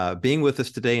being with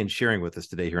us today and sharing with us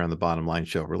today here on the Bottom Line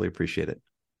Show. Really appreciate it.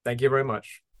 Thank you very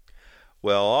much.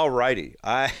 Well, all righty.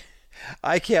 I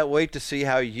can't wait to see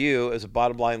how you, as a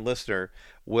Bottom Line listener,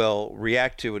 will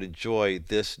react to and enjoy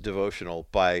this devotional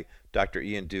by Dr.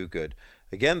 Iain Duguid.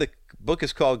 Again, the book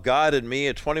is called God and Me,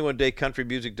 a 21-day country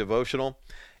music devotional.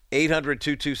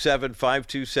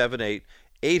 800-227-5278.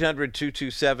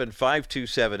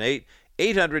 800-227-5278.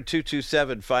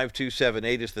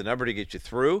 800-227-5278 is the number to get you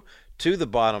through to the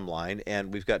bottom line.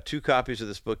 And we've got 2 copies of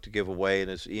this book to give away.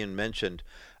 And as Iain mentioned,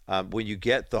 when you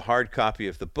get the hard copy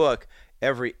of the book,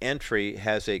 every entry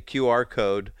has a QR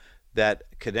code that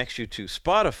connects you to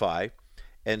Spotify.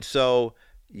 And so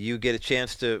you get a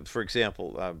chance to, for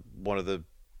example, one of the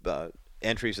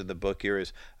entries in the book here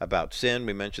is about sin.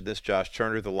 We mentioned this, Josh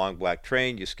Turner, The Long Black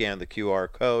Train. You scan the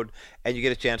QR code and you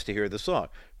get a chance to hear the song,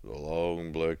 The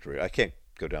Long Black Train. I can't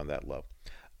go down that low.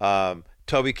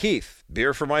 Toby Keith,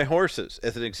 Beer for My Horses,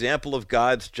 as an example of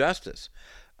God's justice.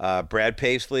 Brad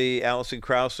Paisley, Alison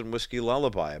Krauss, and Whiskey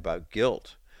Lullaby about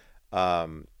guilt.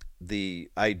 The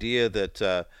idea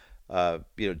that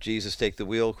Jesus Take the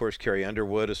Wheel, of course, Carrie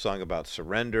Underwood, a song about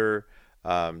surrender.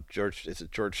 George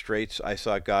Strait's I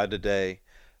Saw God Today.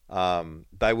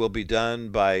 Thy Will Be Done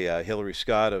by Hillary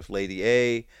Scott of Lady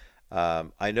A.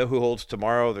 I Know Who Holds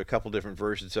Tomorrow. There are a couple different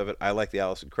versions of it. I like the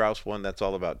Alison Krauss one. That's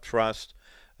all about trust.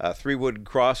 Three Wooden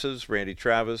Crosses, Randy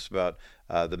Travis, about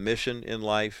the mission in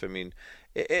life. I mean,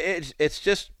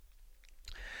 it's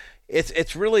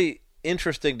really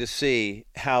interesting to see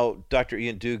how Dr.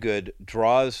 Iain Duguid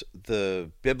draws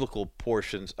the biblical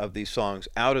portions of these songs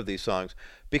out of these songs,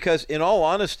 because in all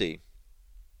honesty,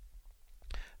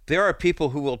 there are people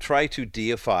who will try to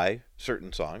deify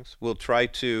certain songs, will try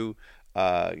to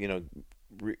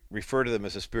refer to them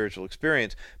as a spiritual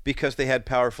experience because they had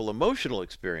powerful emotional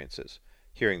experiences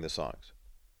hearing the songs.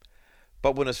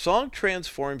 But when a song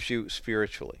transforms you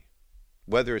spiritually,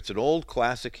 whether it's an old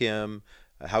classic hymn,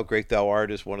 How Great Thou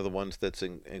Art is one of the ones that's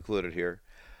included here,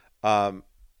 there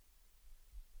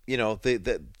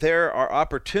are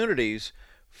opportunities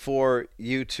for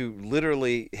you to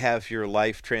literally have your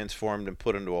life transformed and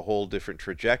put into a whole different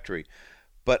trajectory.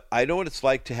 But I know what it's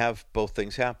like to have both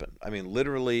things happen. I mean,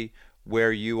 literally,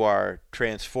 where you are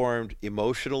transformed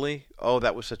emotionally. Oh,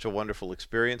 that was such a wonderful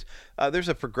experience. There's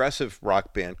a progressive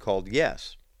rock band called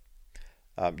Yes.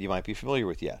 You might be familiar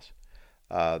with Yes.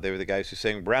 They were the guys who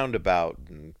sang Roundabout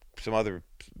and some other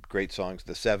great songs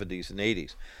in the 70s and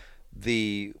 80s.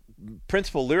 The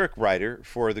principal lyric writer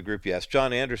for the group Yes,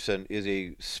 John Anderson, is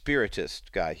a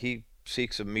spiritist guy. He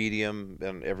seeks a medium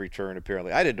on every turn,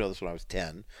 apparently. I didn't know this when I was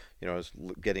 10. I was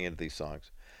getting into these songs.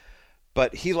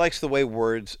 But he likes the way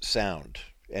words sound,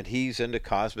 and he's into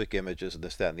cosmic images and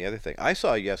this, that, and the other thing. I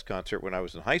saw a Yes concert when I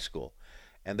was in high school,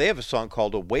 and they have a song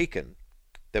called Awaken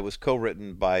that was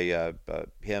co-written by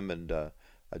him and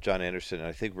John Anderson, and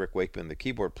I think Rick Wakeman, the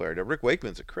keyboard player. Now, Rick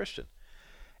Wakeman's a Christian.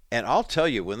 And I'll tell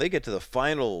you, when they get to the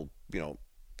final,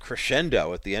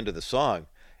 crescendo at the end of the song,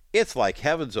 it's like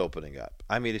heaven's opening up.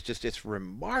 I mean, it's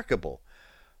remarkable.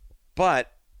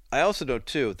 But I also know,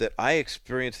 too, that I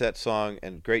experience that song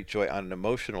and great joy on an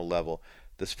emotional level.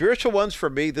 The spiritual ones, for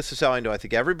me, this is how I know. I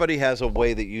think everybody has a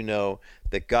way that you know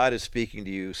that God is speaking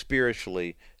to you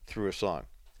spiritually through a song.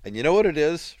 And you know what it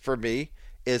is for me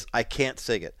is I can't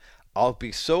sing it. I'll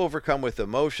be so overcome with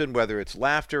emotion, whether it's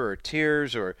laughter or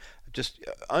tears or just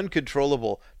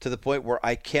uncontrollable, to the point where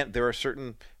I can't. There are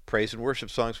certain praise and worship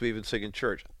songs we even sing in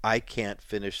church. I can't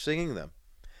finish singing them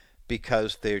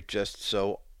because they're just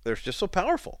so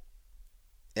powerful.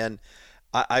 And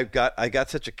I got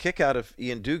such a kick out of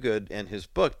Iain Duguid and his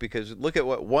book, because look at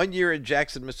what 1 year in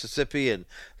Jackson, Mississippi, and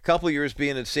a couple of years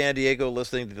being in San Diego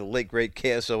listening to the late great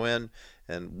KSON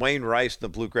and Wayne Rice and the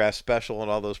Bluegrass Special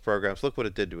and all those programs. Look what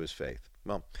it did to his faith.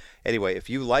 Well, anyway, if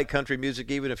you like country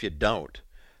music, even if you don't,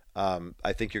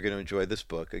 I think you're going to enjoy this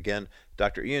book. Again,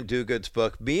 Dr. Iain Duguid's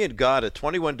book, Me and God, a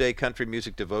 21-day country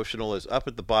music devotional, is up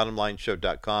at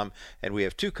thebottomlineshow.com, and we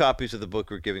have 2 copies of the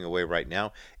book we're giving away right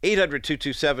now.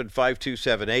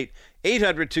 800-227-5278,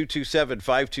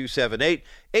 800-227-5278,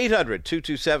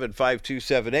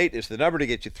 800-227-5278 is the number to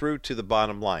get you through to the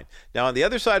bottom line. Now, on the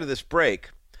other side of this break,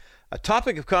 a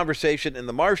topic of conversation in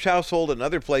the Marsh household and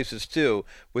other places too,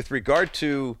 with regard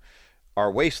to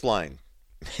our waistline.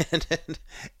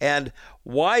 And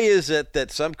why is it that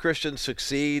some Christians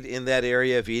succeed in that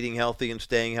area of eating healthy and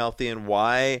staying healthy, and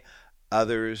why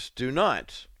others do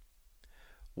not?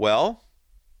 Well,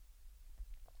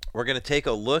 we're going to take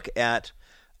a look at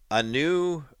a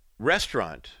new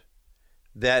restaurant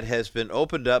that has been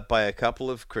opened up by a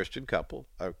Christian couple,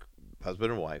 a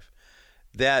husband and wife,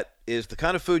 that is the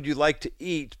kind of food you like to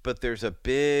eat, but there's a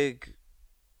big,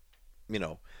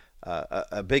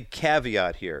 a big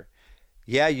caveat here.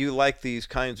 Yeah, you like these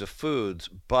kinds of foods,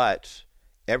 but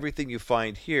everything you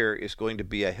find here is going to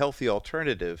be a healthy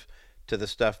alternative to the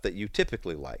stuff that you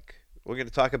typically like. We're going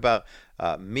to talk about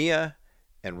Mia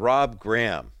and Rob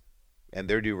Graham and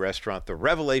their new restaurant, the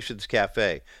Revelations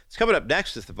Café. It's coming up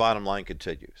next as the Bottom Line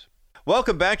continues.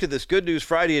 Welcome back to this Good News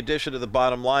Friday edition of the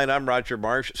Bottom Line. I'm Roger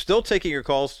Marsh, still taking your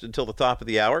calls until the top of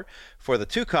the hour for the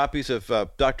 2 copies of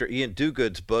Dr. Iain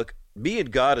Duguid's book, Me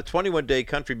and God, a 21-day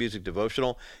country music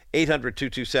devotional.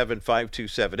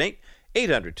 800-227-5278.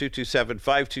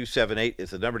 800-227-5278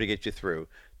 is the number to get you through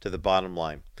to the bottom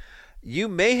line. You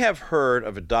may have heard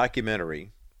of a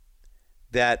documentary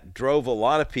that drove a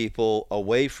lot of people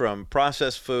away from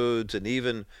processed foods and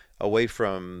even away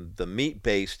from the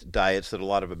meat-based diets that a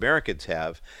lot of Americans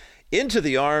have into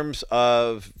the arms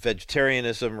of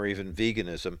vegetarianism or even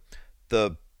veganism.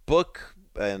 The book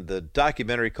and the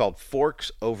documentary called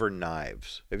Forks Over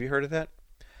Knives. Have you heard of that?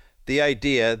 The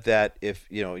idea that if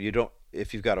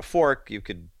you've got a fork, you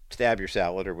could stab your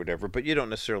salad or whatever, but you don't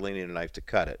necessarily need a knife to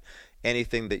cut it.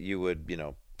 Anything that you would,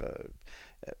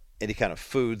 any kind of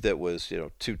food that was,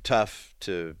 too tough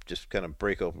to just kind of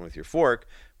break open with your fork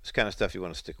was kind of stuff you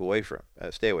want to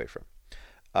stay away from.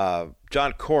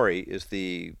 John Corey is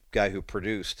the guy who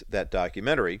produced that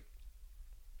documentary.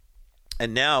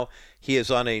 And now he is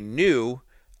on a new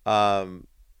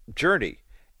journey.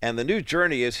 And the new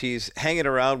journey is he's hanging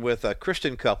around with a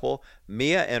Christian couple,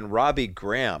 Mia and Robbie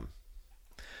Graham,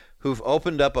 who've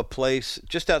opened up a place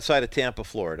just outside of Tampa,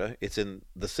 Florida. It's in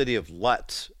the city of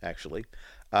Lutz, actually,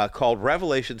 called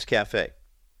Revelations Café.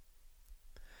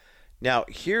 Now,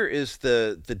 here is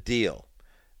the deal.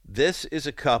 This is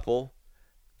a couple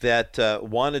that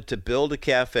wanted to build a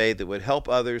cafe that would help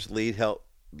others lead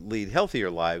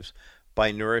healthier lives by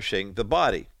nourishing the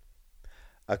body.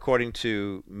 According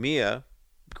to Mia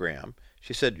Graham,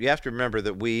 she said, you have to remember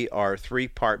that we are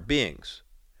 3-part beings.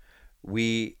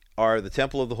 We are the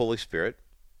temple of the Holy Spirit.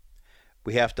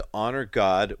 We have to honor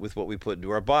God with what we put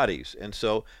into our bodies. And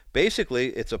so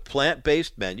basically it's a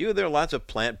plant-based menu. There are lots of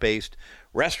plant-based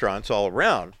restaurants all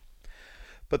around.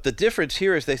 But the difference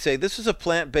here is they say this is a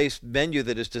plant-based menu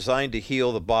that is designed to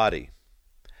heal the body.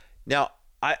 Now,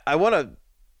 I want to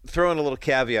throw in a little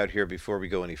caveat here before we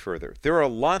go any further. There are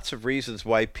lots of reasons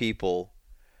why people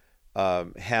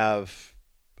make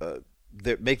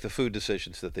the food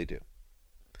decisions that they do.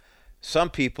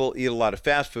 Some people eat a lot of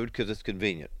fast food because it's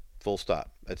convenient, full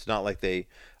stop. It's not like they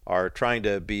are trying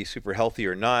to be super healthy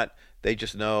or not. They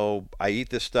just know, I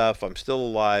eat this stuff, I'm still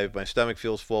alive, my stomach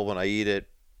feels full when I eat it,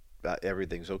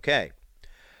 everything's okay.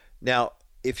 Now,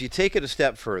 if you take it a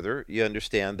step further, you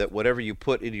understand that whatever you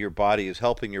put into your body is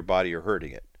helping your body or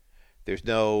hurting it. There's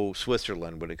no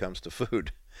Switzerland when it comes to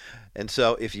food. And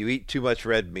so if you eat too much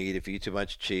red meat, if you eat too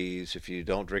much cheese, if you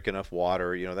don't drink enough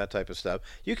water, that type of stuff,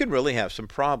 you can really have some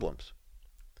problems.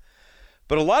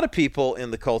 But a lot of people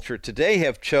in the culture today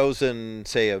have chosen,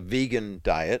 say, a vegan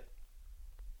diet,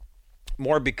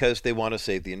 more because they want to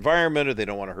save the environment, or they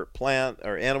don't want to hurt plant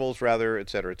or animals, rather, et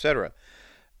cetera, et cetera.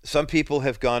 Some people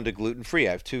have gone to gluten-free.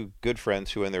 I have two good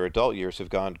friends who in their adult years have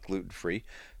gone gluten-free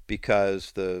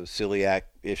because the celiac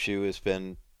issue has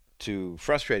been too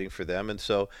frustrating for them, and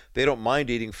so they don't mind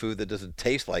eating food that doesn't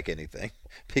taste like anything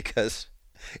because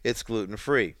it's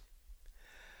gluten-free.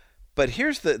 But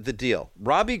here's the deal.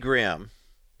 Robbie Graham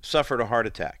suffered a heart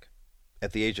attack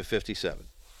at the age of 57.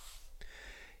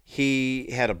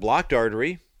 He had a blocked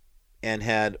artery and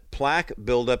had plaque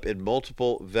buildup in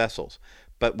multiple vessels.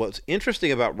 But what's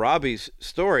interesting about Robbie's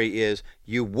story is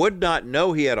you would not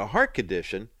know he had a heart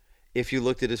condition if you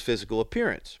looked at his physical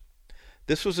appearance.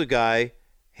 This was a guy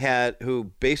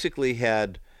who basically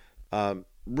had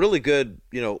really good,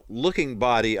 looking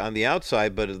body on the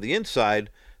outside, but on the inside,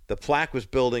 the plaque was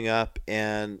building up,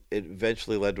 and it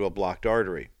eventually led to a blocked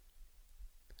artery.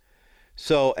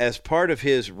 So as part of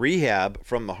his rehab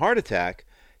from the heart attack,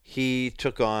 he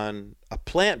took on a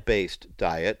plant-based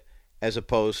diet as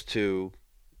opposed to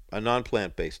a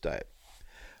non-plant-based diet.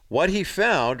 What he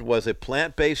found was a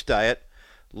plant-based diet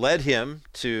led him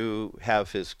to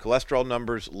have his cholesterol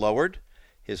numbers lowered,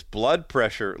 his blood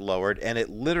pressure lowered, and it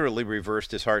literally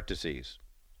reversed his heart disease.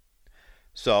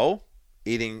 So,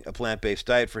 eating a plant-based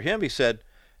diet for him, he said,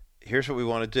 here's what we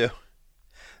want to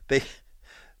do.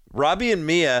 Robbie and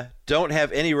Mia don't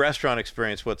have any restaurant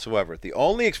experience whatsoever. The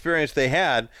only experience they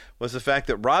had was the fact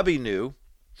that Robbie knew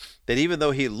that even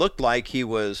though he looked like he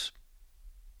was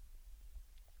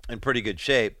in pretty good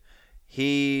shape,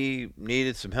 he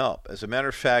needed some help. As a matter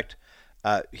of fact,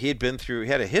 he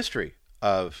had a history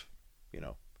of,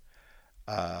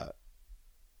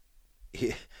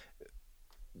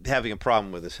 having a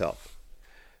problem with his health.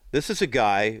 This is a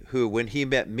guy who, when he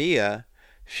met Mia,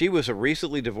 she was a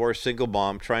recently divorced single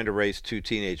mom trying to raise two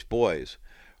teenage boys.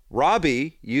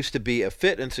 Robbie used to be a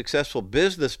fit and successful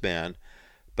businessman,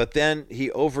 but then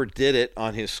he overdid it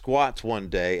on his squats one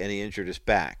day and he injured his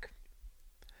back.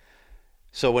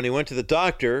 So when he went to the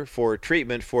doctor for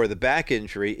treatment for the back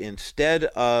injury, instead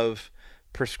of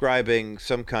prescribing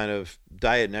some kind of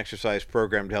diet and exercise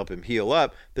program to help him heal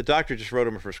up, the doctor just wrote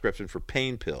him a prescription for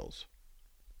pain pills.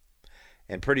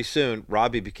 And pretty soon,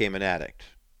 Robbie became an addict.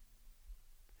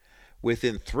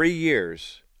 Within 3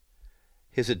 years,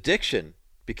 his addiction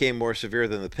became more severe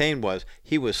than the pain was.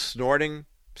 He was snorting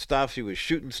stuff. He was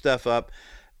shooting stuff up.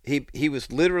 He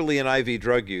was literally an IV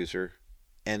drug user.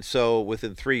 And so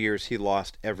within 3 years, he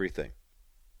lost everything.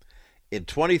 In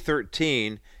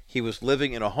 2013, he was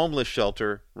living in a homeless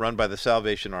shelter run by the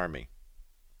Salvation Army.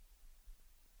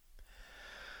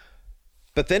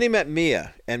 But then he met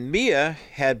Mia, and Mia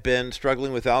had been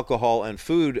struggling with alcohol and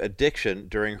food addiction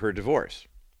during her divorce.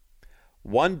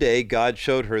 One day, God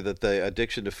showed her that the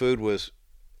addiction to food was,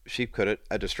 she put it,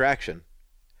 a distraction.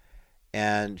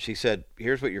 And she said,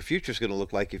 here's what your future is going to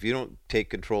look like if you don't take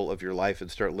control of your life and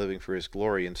start living for His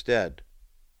glory instead.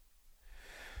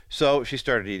 So she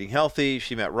started eating healthy.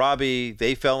 She met Robbie.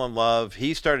 They fell in love.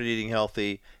 He started eating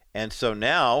healthy. And so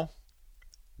now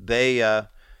they've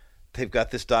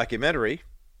got this documentary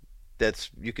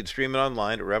you can stream it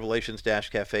online at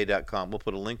revelations-cafe.com. We'll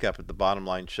put a link up at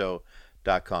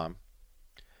thebottomlineshow.com.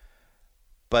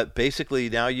 But basically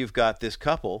now you've got this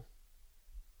couple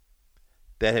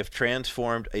that have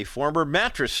transformed a former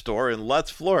mattress store in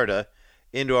Lutz, Florida,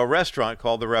 into a restaurant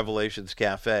called the Revelations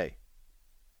Café.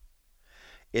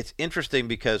 It's interesting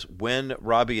because when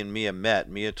Robbie and Mia met,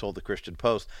 Mia told the Christian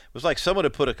Post, it was like someone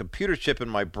had put a computer chip in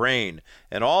my brain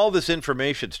and all this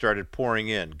information started pouring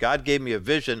in. God gave me a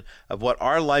vision of what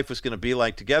our life was going to be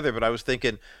like together, but I was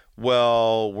thinking,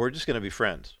 well, we're just going to be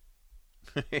friends.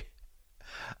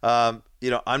 I'm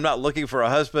not looking for a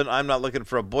husband. I'm not looking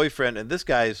for a boyfriend. And this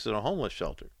guy is in a homeless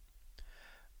shelter.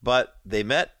 But they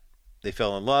met, they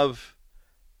fell in love.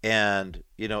 And,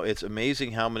 it's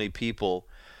amazing how many people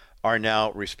are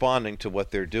now responding to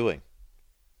what they're doing.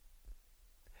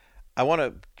 I want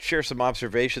to share some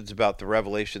observations about the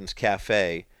Revelations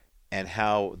Café and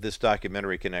how this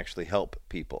documentary can actually help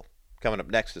people. Coming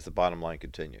up next as the bottom line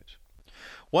continues.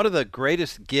 One of the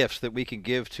greatest gifts that we can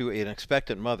give to an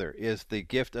expectant mother is the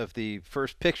gift of the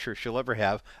first picture she'll ever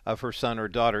have of her son or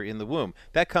daughter in the womb.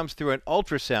 That comes through an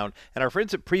ultrasound, and our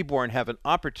friends at Preborn have an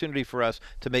opportunity for us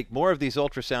to make more of these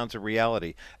ultrasounds a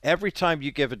reality. Every time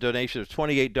you give a donation of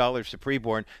 $28 to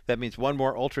Preborn, that means one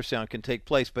more ultrasound can take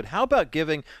place. But how about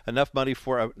giving enough money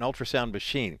for an ultrasound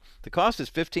machine? The cost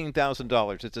is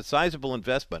 $15,000. It's a sizable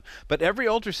investment, but every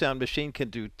ultrasound machine can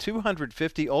do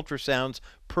 250 ultrasounds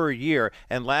per year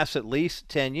and lasts at least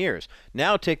 10 years.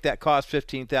 Now take that cost,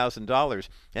 $15,000,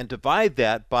 and divide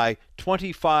that by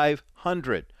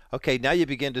 2,500 Okay, now you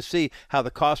begin to see how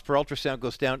the cost per ultrasound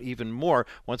goes down even more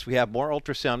once we have more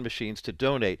ultrasound machines to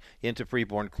donate into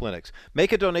preborn clinics.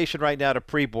 Make a donation right now to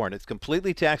Preborn. It's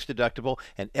completely tax deductible,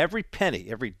 and every penny,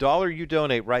 every dollar you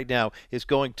donate right now is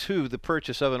going to the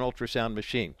purchase of an ultrasound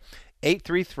machine.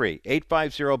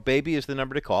 833-850-BABY is the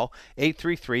number to call,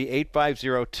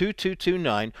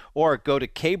 833-850-2229, or go to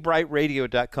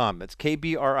kbrightradio.com. That's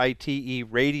KBRITE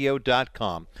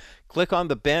radio.com. Click on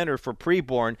the banner for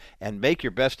Preborn and make your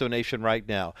best donation right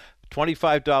now.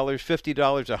 $25,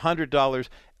 $50, $100,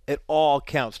 it all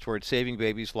counts towards saving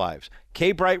babies' lives.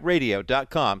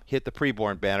 kbrightradio.com. Hit the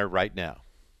Preborn banner right now.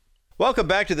 Welcome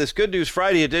back to this Good News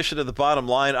Friday edition of The Bottom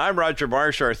Line. I'm Roger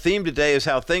Marsh. Our theme today is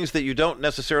how things that you don't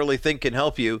necessarily think can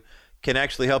help you can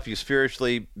actually help you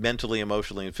spiritually, mentally,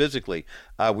 emotionally, and physically.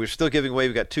 We're still giving away.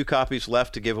 We've got 2 copies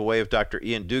left to give away of Dr.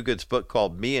 Iain Duguid's book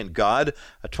called Me and God,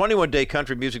 a 21-day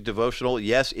country music devotional.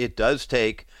 Yes, it does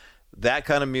take that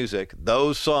kind of music,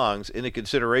 those songs, into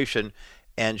consideration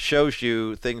and shows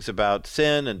you things about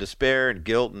sin and despair and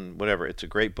guilt and whatever. It's a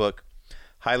great book.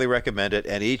 Highly recommend it.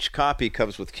 And each copy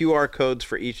comes with QR codes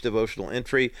for each devotional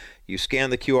entry. You scan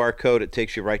the QR code, it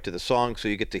takes you right to the song, so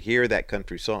you get to hear that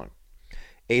country song.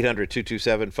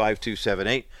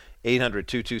 800-227-5278,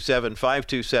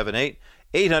 800-227-5278,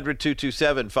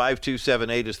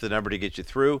 800-227-5278 is the number to get you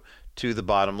through to the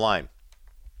bottom line.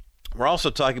 We're also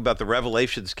talking about the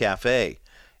Revelations Café,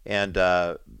 and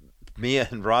Mia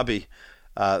and Robbie,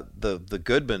 the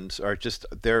Goodmans, are just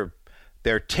they're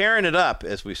tearing it up,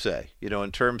 as we say,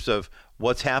 in terms of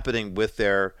what's happening with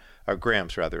their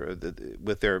Grams, rather,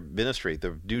 with their ministry.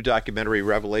 The new documentary,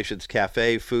 Revelations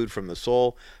Café, Food from the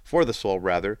Soul, for the Soul,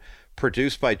 rather,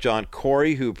 produced by John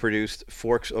Corey, who produced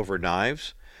Forks Over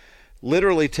Knives,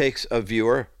 literally takes a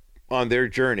viewer on their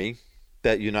journey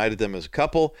that united them as a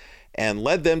couple and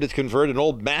led them to convert an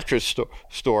old mattress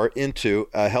store into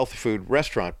a health food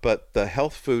restaurant. But the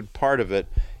health food part of it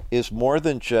is more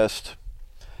than just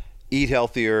eat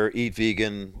healthier, eat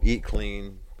vegan, eat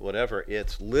clean, whatever.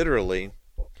 It's literally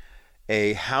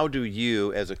how do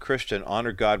you, as a Christian,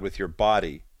 honor God with your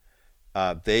body?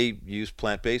 They use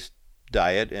plant-based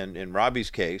diet, and in Robbie's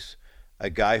case, a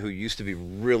guy who used to be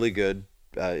really good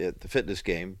at the fitness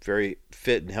game, very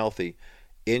fit and healthy,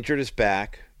 injured his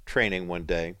back training one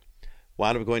day,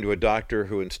 wound up going to a doctor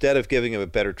who, instead of giving him a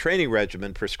better training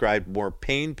regimen, prescribed more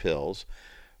pain pills.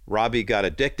 Robbie got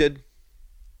addicted.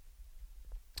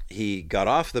 He got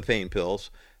off the pain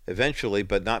pills eventually,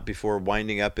 but not before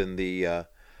winding up in the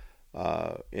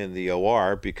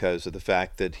OR because of the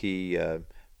fact that he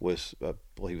was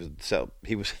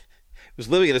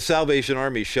living in a Salvation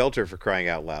Army shelter, for crying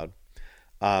out loud.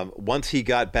 Once he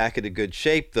got back into good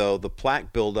shape, though, the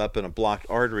plaque buildup in a blocked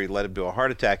artery led him to a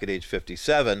heart attack at age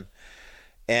 57.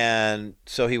 And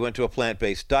so he went to a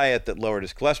plant-based diet that lowered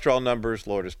his cholesterol numbers,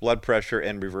 lowered his blood pressure,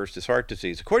 and reversed his heart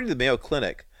disease. According to the Mayo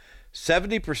Clinic,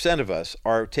 70% of us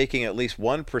are taking at least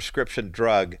one prescription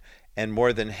drug, and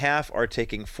more than half are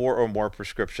taking 4 or more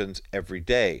prescriptions every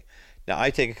day. Now, I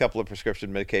take a couple of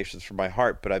prescription medications for my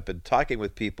heart, but I've been talking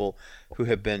with people who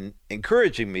have been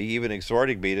encouraging me, even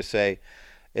exhorting me to say,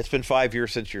 it's been 5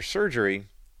 years since your surgery.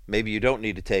 Maybe you don't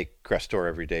need to take Crestor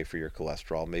every day for your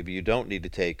cholesterol. Maybe you don't need to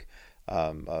take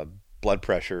blood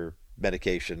pressure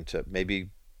medication.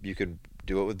 Maybe you can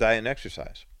do it with diet and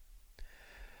exercise.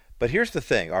 But here's the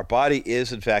thing. Our body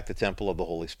is, in fact, the temple of the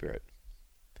Holy Spirit.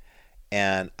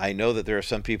 And I know that there are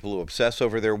some people who obsess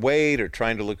over their weight or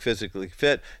trying to look physically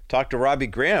fit. Talk to Robbie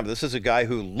Graham. This is a guy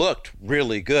who looked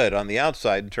really good on the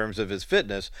outside in terms of his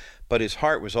fitness, but his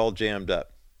heart was all jammed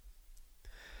up.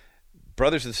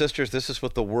 Brothers and sisters, this is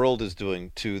what the world is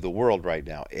doing to the world right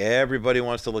now. Everybody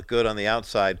wants to look good on the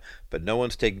outside, but no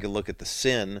one's taking a look at the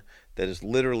sin that is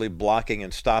literally blocking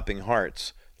and stopping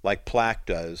hearts like plaque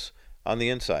does on the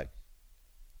inside.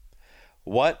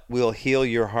 What will heal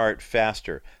your heart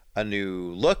faster? A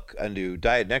new look, a new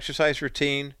diet and exercise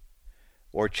routine,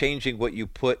 or changing what you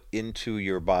put into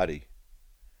your body?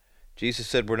 Jesus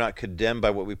said we're not condemned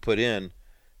by what we put in,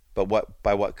 but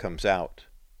by what comes out.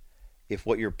 If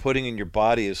what you're putting in your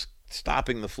body is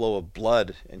stopping the flow of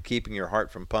blood and keeping your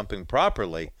heart from pumping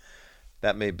properly,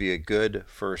 that may be a good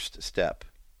first step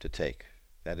to take.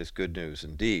 That is good news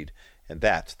indeed. And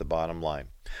that's the bottom line.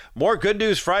 More Good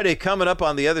News Friday coming up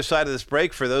on the other side of this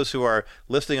break. For those who are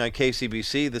listening on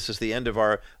KCBC, this is the end of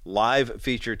our live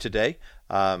feature today.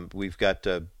 We've got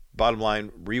Bottom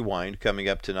Line Rewind coming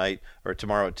up tonight, or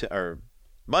tomorrow, or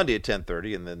Monday at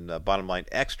 10:30, and then Bottom Line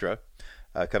Extra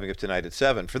coming up tonight at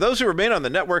 7. For those who remain on the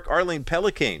network, Arlene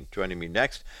Pellicane joining me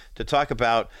next to talk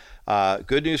about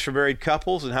good news for married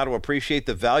couples and how to appreciate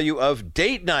the value of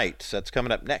date nights. That's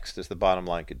coming up next as the Bottom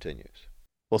Line continues.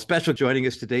 Well, special joining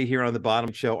us today here on the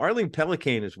Bottom Show, Arlene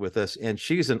Pellicane is with us, and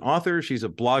she's an author, she's a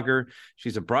blogger,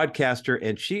 she's a broadcaster,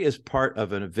 and she is part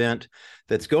of an event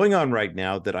that's going on right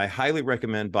now that I highly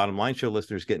recommend Bottom Line Show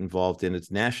listeners get involved in.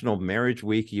 It's National Marriage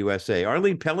Week USA.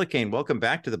 Arlene Pellicane, welcome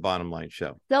back to the Bottom Line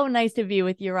Show. So nice to be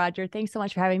with you, Roger. Thanks so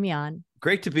much for having me on.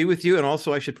 Great to be with you. And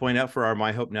also, I should point out for our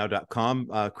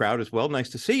myhopenow.com crowd as well, nice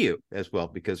to see you as well,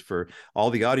 because for all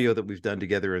the audio that we've done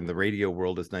together in the radio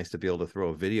world, it's nice to be able to throw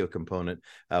a video component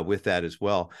with that as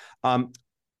well.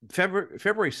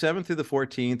 February 7th through the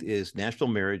 14th is National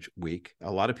Marriage Week.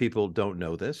 A lot of people don't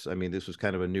know this. I mean, this was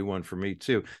kind of a new one for me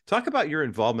too. Talk about your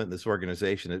involvement in this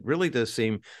organization. It really does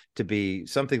seem to be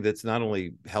something that's not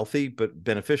only healthy, but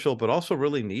beneficial, but also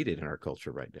really needed in our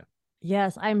culture right now.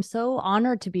 Yes, I'm so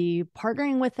honored to be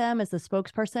partnering with them as the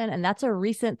spokesperson. And that's a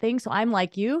recent thing. So I'm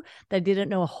like you, that didn't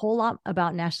know a whole lot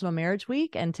about National Marriage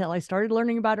Week until I started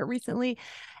learning about it recently.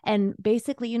 And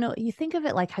basically, you think of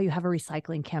it like how you have a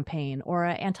recycling campaign or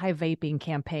an anti-vaping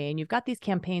campaign. You've got these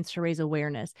campaigns to raise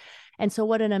awareness. And so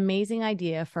what an amazing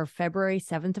idea for February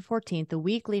 7th to 14th, the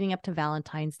week leading up to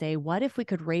Valentine's Day. What if we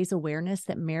could raise awareness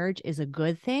that marriage is a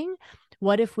good thing?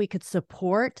 What if we could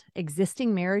support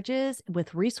existing marriages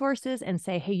with resources and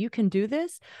say, hey, you can do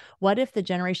this? What if the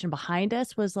generation behind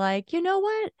us was like, you know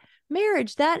what,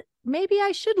 marriage, that maybe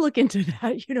I should look into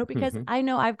that, because I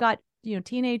know I've got,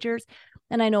 teenagers,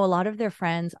 and I know a lot of their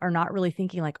friends are not really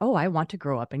thinking like, oh, I want to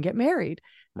grow up and get married.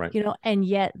 Right. And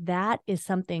yet that is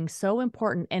something so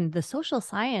important. And the social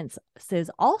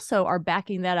sciences also are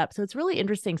backing that up. So it's really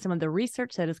interesting. Some of the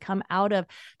research that has come out of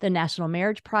the National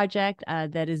Marriage Project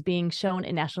that is being shown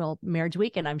in National Marriage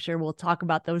Week. And I'm sure we'll talk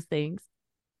about those things.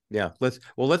 Yeah,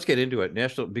 let's get into it.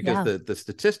 Because the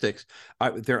statistics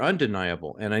they're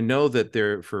undeniable, and I know that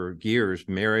there for years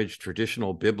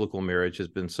traditional biblical marriage has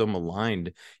been so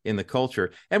maligned in the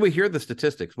culture, and we hear the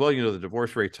statistics. Well, the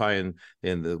divorce rate's high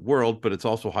in the world, but it's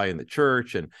also high in the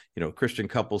church, and Christian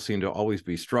couples seem to always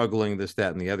be struggling, this,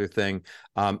 that, and the other thing.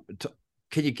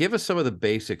 Can you give us some of the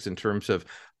basics in terms of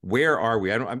where are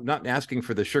we? I'm not asking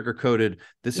for the sugar-coated,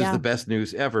 this is the best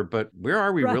news ever, but where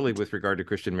are we really with regard to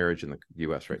Christian marriage in the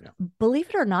U.S. right now? Believe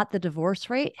it or not, the divorce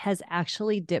rate has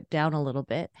actually dipped down a little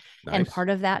bit. Nice. And part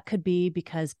of that could be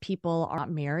because people are not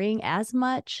marrying as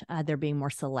much. They're being more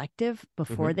selective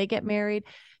before they get married,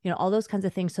 all those kinds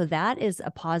of things. So that is a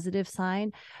positive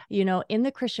sign. In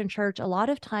the Christian church, a lot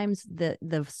of times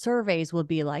the surveys will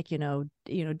be like, do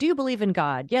you believe in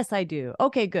God? Yes, I do.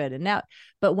 Okay, good. And now,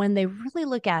 but when they really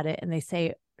look at it and they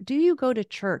say, do you go to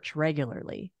church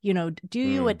regularly? Do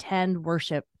you attend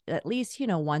worship at least,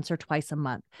 once or twice a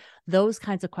month? Those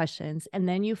kinds of questions. And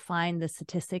then you find the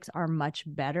statistics are much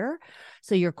better.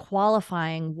 So you're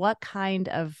qualifying what kind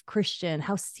of Christian,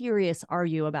 how serious are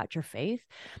you about your faith?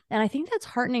 And I think that's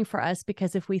heartening for us,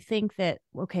 because if we think that,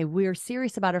 okay, we're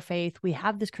serious about our faith, we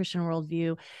have this Christian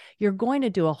worldview, you're going to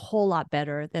do a whole lot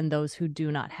better than those who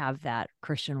do not have that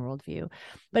Christian worldview.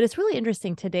 But it's really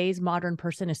interesting. Today's modern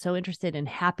person is so interested in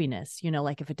happiness.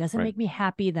 Like if it doesn't make me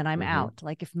happy, then I'm out.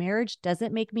 Like if marriage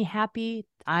doesn't make me happy,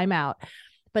 I'm out.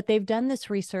 But they've done this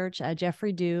research,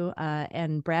 Jeffrey Dew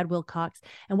and Brad Wilcox.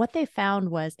 And what they found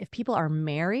was if people are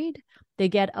married, they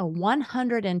get a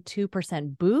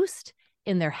 102% boost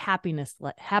in their happiness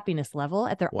level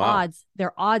at their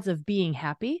odds of being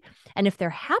happy. And if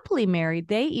they're happily married,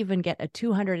 they even get a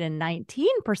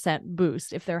 219%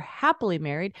 boost if they're happily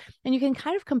married. And you can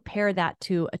kind of compare that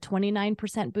to a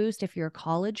 29% boost if you're a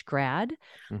college grad,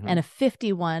 and a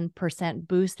 51%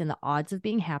 boost in the odds of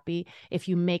being happy if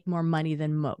you make more money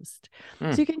than most.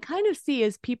 So you can kind of see,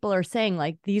 as people are saying,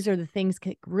 like, these are the things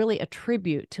that really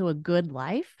attribute to a good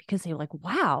life, because they're like,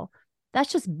 wow, that's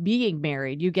just being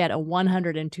married. You get a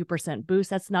 102% boost.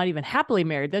 That's not even happily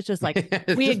married. That's just like,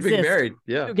 we exist married.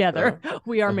 together.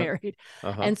 We are married.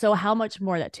 And so how much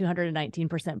more that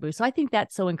 219% boost? So I think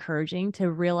that's so encouraging to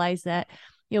realize that,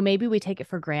 maybe we take it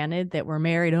for granted that we're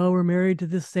married. Oh, we're married to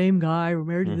the same guy. We're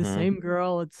married to the same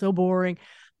girl. It's so boring.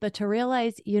 But to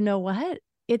realize, what?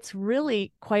 It's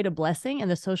really quite a blessing.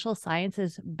 And the social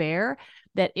sciences bear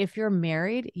that if you're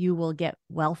married, you will get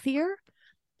wealthier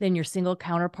than your single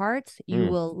counterparts. You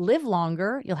will live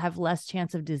longer. You'll have less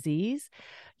chance of disease.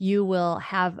 You will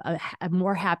have a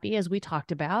more happy, as we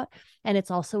talked about. And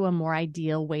it's also a more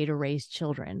ideal way to raise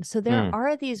children. So there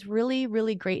are these really,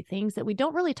 really great things that we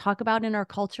don't really talk about in our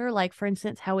culture. Like, for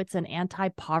instance, how it's an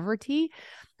anti-poverty.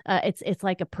 It's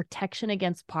like a protection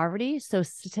against poverty. So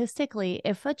statistically,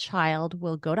 if a child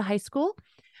will go to high school,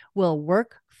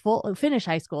 finish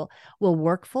high school, will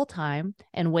work full time,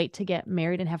 and wait to get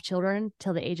married and have children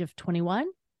till the age of 21,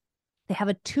 they have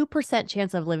a 2%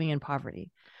 chance of living in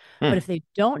poverty. But if they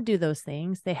don't do those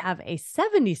things, they have a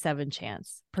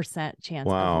 77% chance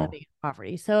of living in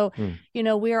poverty. So,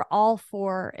 we are all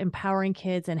for empowering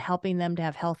kids and helping them to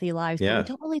have healthy lives. But we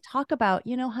don't really talk about,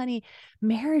 honey,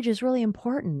 marriage is really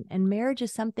important. And marriage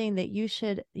is something that you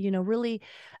should, really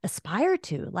aspire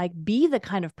to. Like, be the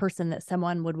kind of person that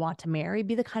someone would want to marry,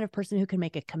 be the kind of person who can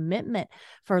make a commitment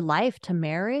for life to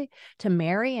marry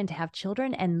and to have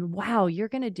children. And wow, you're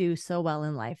going to do so well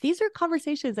in life. These are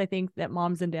conversations I think that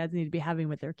moms and dads need to be having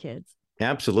with their kids.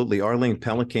 Absolutely. Arlene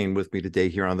Pellicane with me today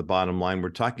here on The Bottom Line. We're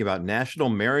talking about National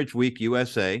Marriage Week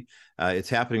USA. It's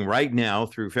happening right now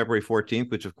through February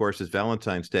 14th, which, of course, is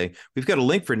Valentine's Day. We've got a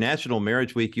link for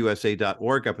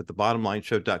nationalmarriageweekusa.org up at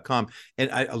thebottomlineshow.com.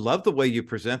 And I love the way you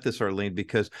present this, Arlene,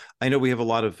 because I know we have a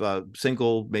lot of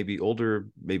single, maybe older,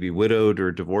 maybe widowed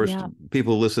or divorced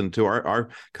people who listen to our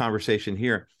conversation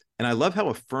here. And I love how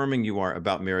affirming you are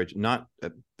about marriage. Not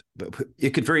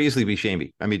it could very easily be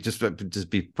shamey. I mean, just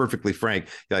be perfectly frank.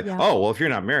 You're like, oh, well, if you're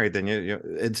not married, then you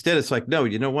instead it's like, no,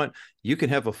 you know what? You can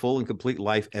have a full and complete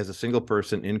life as a single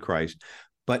person in Christ.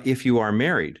 But if you are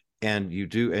married and you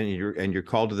do, and you're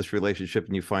called to this relationship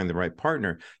and you find the right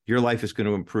partner, your life is going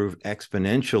to improve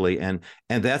exponentially. And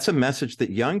that's a message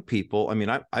that young people, I mean,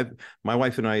 my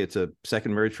wife and I, it's a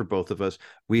second marriage for both of us.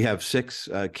 We have 6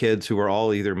 kids who are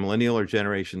all either millennial or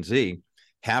Generation Z.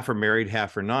 Half are married,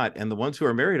 half are not. And the ones who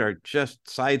are married are just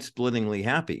side-splittingly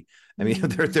happy. I mean,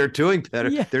 they're doing better.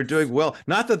 Yes. They're doing well.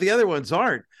 Not that the other ones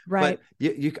aren't. Right.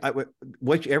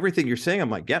 But everything you're saying, I'm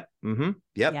like, yep. And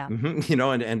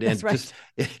right. Just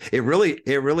it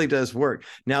really does work.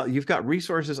 Now, you've got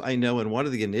resources, I know, and one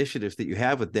of the initiatives that you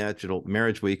have with National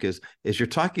Marriage Week is you're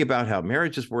talking about how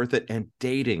marriage is worth it and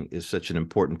dating is such an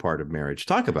important part of marriage.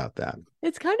 Talk about that.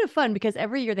 It's kind of fun because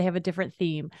every year they have a different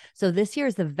theme. So this year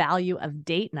is the value of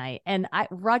date night. And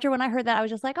Roger, when I heard that, I was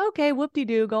just like, okay,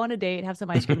 whoop-de-doo, go on a date, have some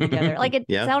ice cream together. Like it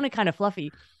sounded kind of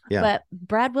fluffy. Yeah. But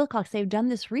Brad Wilcox, they've done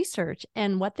this research.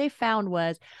 And what they found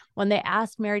was when they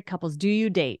asked married couples, do you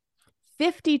date?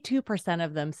 52%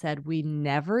 of them said we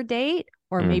never date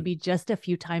or maybe just a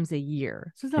few times a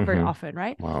year. So it's not very often,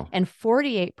 right? Wow. And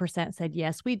 48% said,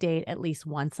 yes, we date at least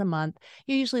once a month,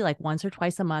 usually like once or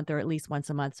twice a month or at least once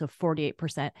a month. So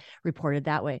 48% reported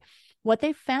that way. What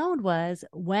they found was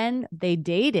when they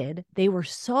dated, they were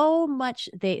so much,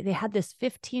 they had this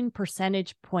 15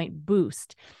 percentage point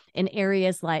boost in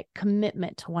areas like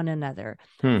commitment to one another,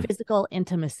 physical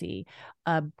intimacy,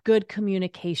 good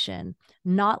communication,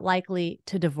 not likely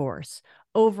to divorce,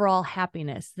 overall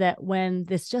happiness, that when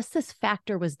this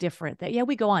factor was different, that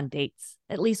we go on dates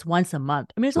at least once a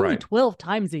month. I mean, it's only 12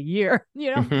 times a year,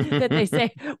 that they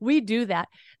say we do that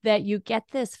you get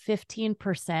this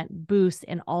 15% boost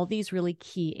in all these really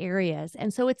key areas.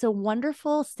 And so it's a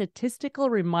wonderful statistical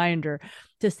reminder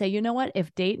to say, you know what,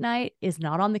 if date night is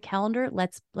not on the calendar,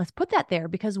 let's put that there,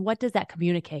 because what does that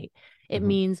communicate? It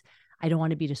means I don't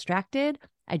want to be distracted.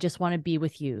 I just want to be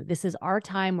with you. This is our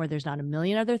time where there's not a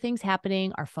million other things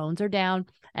happening. Our phones are down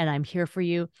and I'm here for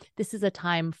you. This is a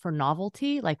time for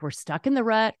novelty. Like we're stuck in the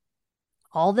rut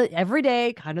every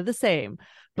day, kind of the same.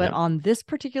 But on this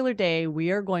particular day, we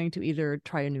are going to either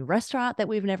try a new restaurant that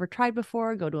we've never tried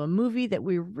before, go to a movie that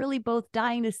we're really both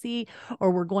dying to see,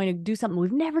 or we're going to do something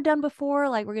we've never done before,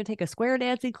 like we're going to take a square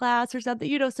dancing class or something,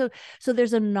 So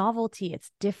there's a novelty.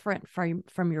 It's different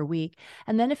from your week.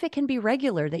 And then if it can be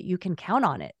regular, that you can count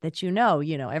on it, that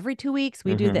every 2 weeks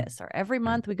we do this, or every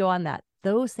month we go on that.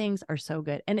 Those things are so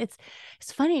good. And it's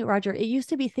funny, Roger, it used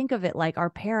to be, think of it like our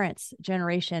parents'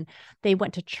 generation, they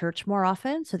went to church more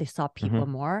often, so they saw people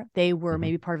more. They were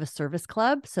maybe part of a service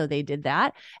club, so they did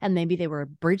that. And maybe they were a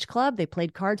bridge club, they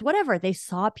played cards, whatever. They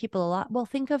saw people a lot. Well,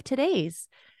 think of today's,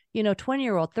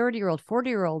 20-year-old, 30-year-old,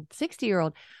 40-year-old,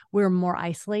 60-year-old, we're more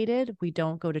isolated. We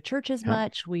don't go to church as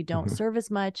much. We don't serve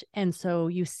as much. And so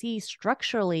you see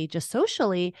structurally, just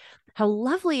socially, how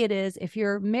lovely it is if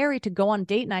you're married to go on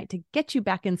date night to get you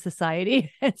back in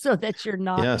society, and so that you're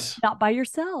not by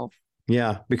yourself.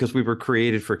 Yeah, because we were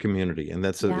created for community, and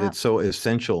it's so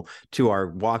essential to our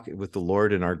walk with the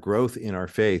Lord and our growth in our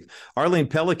faith. Arlene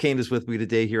Pellicane is with me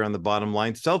today here on The Bottom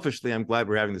Line. Selfishly, I'm glad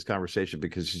we're having this conversation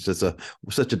because she's just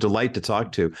such a delight to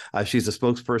talk to. She's a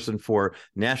spokesperson for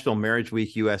National Marriage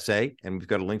Week USA, and we've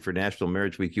got a link for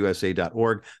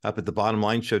nationalmarriageweekusa.org up at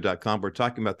thebottomlineshow.com. We're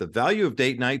talking about the value of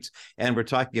date nights, and we're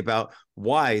talking about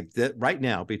why that right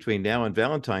now, between now and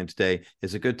Valentine's Day,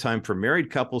 is a good time for married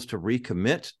couples to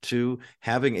recommit to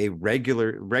having a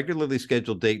regularly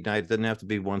scheduled date night. It doesn't have to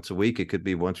be once a week. It could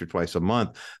be once or twice a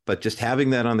month, but just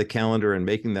having that on the calendar and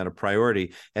making that a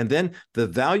priority. And then the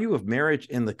value of marriage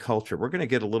in the culture. We're going to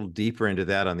get a little deeper into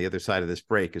that on the other side of this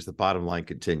break as The Bottom Line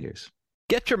continues.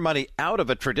 Get your money out of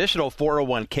a traditional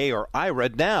 401k or IRA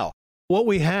now. What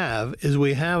we have is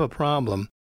a problem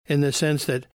in the sense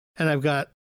that, and I've got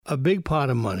a big pot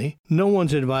of money. No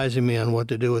one's advising me on what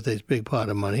to do with this big pot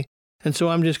of money. And so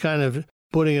I'm just kind of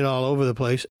putting it all over the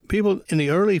place. People in the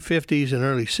early 50s and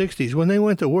early 60s, when they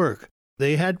went to work,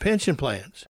 they had pension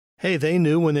plans. Hey, they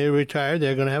knew when they retired,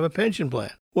 they're going to have a pension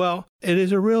plan. Well, it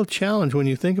is a real challenge when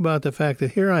you think about the fact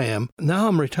that here I am, now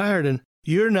I'm retired, and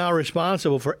you're now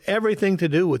responsible for everything to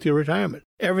do with your retirement,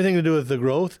 everything to do with the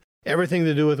growth, everything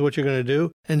to do with what you're going to do.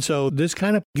 And so this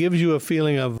kind of gives you a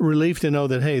feeling of relief to know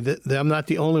that, hey, that I'm not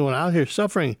the only one out here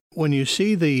suffering. When you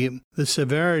see the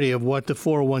severity of what the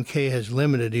 401k has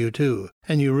limited you to,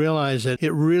 and you realize that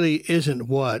it really isn't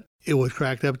what it was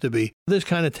cracked up to be, this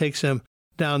kind of takes them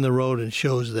down the road and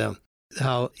shows them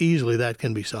how easily that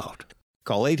can be solved.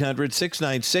 Call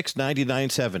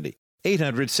 800-696-9970.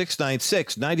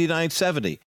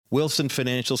 800-696-9970. Wilson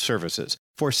Financial Services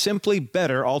for simply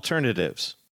better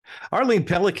alternatives. Arlene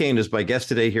Pellicane is my guest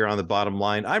today here on The Bottom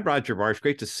Line. I'm Roger Marsh.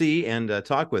 Great to see and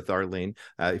talk with Arlene.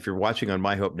 If you're watching on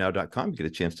myhopenow.com, you get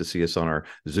a chance to see us on our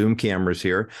Zoom cameras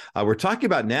here. We're talking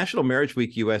about National Marriage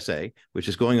Week USA, which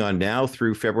is going on now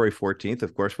through February 14th,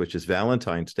 of course, which is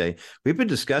Valentine's Day. We've been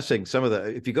discussing some of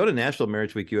if you go to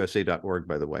nationalmarriageweekusa.org,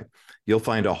 by the way, you'll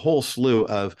find a whole slew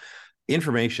of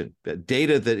information,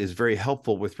 data that is very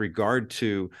helpful with regard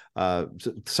to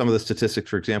some of the statistics,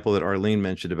 for example, that Arlene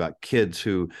mentioned about kids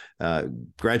who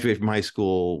graduate from high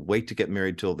school, wait to get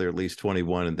married till they're at least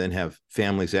 21, and then have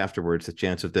families afterwards. The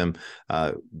chance of them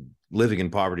living in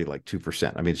poverty like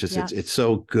 2%. I mean, it's just it's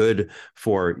so good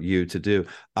for you to do.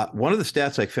 One of the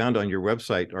stats I found on your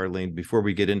website, Arlene, before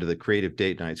we get into the creative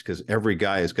date nights, because every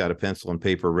guy has got a pencil and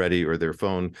paper ready or their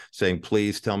phone saying,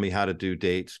 please tell me how to do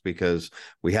dates because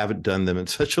we haven't done them in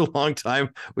such a long time.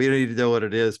 We don't need to know what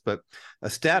it is. But a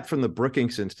stat from the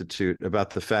Brookings Institute about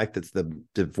the fact that the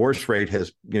divorce rate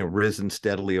has risen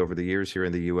steadily over the years here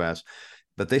in the U.S.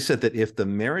 But they said that if the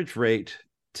marriage rate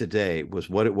today was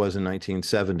what it was in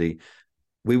 1970,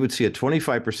 we would see a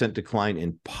 25% decline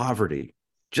in poverty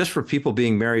just for people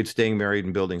being married, staying married,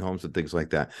 and building homes and things like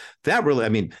that. That really, I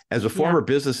mean, as a former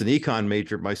business and econ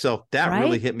major myself, that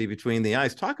really hit me between the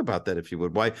eyes. Talk about that, if you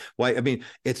would. Why? I mean,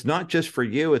 it's not just for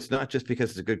you. It's not just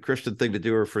because it's a good Christian thing to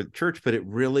do or for the church, but it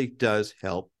really does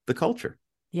help the culture.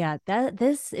 Yeah,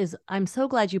 I'm so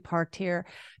glad you parked here,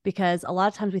 because a lot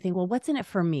of times we think, well, what's in it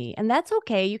for me? And that's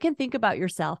okay. You can think about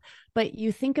yourself, but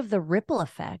you think of the ripple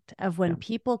effect of when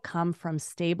people come from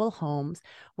stable homes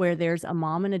where there's a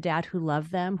mom and a dad who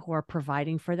love them, who are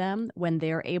providing for them, when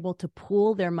they're able to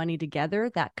pool their money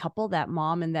together, that couple, that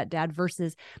mom and that dad,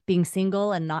 versus being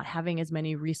single and not having as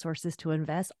many resources to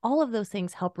invest. All of those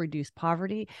things help reduce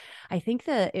poverty. I think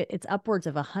that it's upwards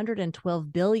of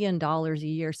 $112 billion a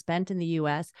year spent in the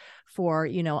U.S. for,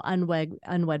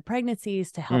 unwed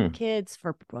pregnancies, to help kids,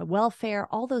 for welfare,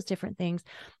 all those different things.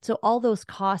 So all those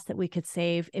costs that we could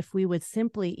save if we would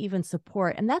simply even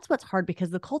support. And that's what's hard,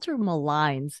 because the culture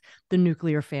maligns the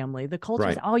nuclear family. The culture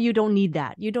is, oh, you don't need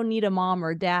that. You don't need a mom or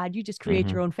a dad. You just create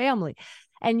your own family.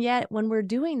 And yet when we're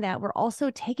doing that, we're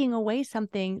also taking away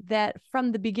something that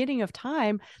from the beginning of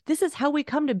time, this is how we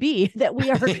come to be, that we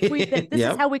are, this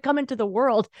is how we come into the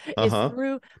world, is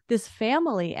through this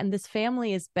family. And this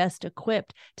family is best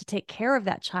equipped to take care of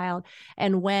that child.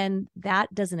 And when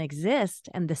that doesn't exist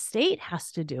and the state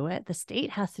has to do it, the state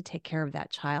has to take care of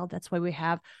that child. That's why we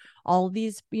have all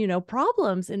these,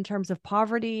 problems in terms of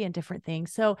poverty and different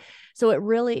things. So it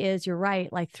really is, you're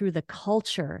right, like through the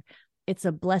culture, it's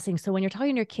a blessing. So when you're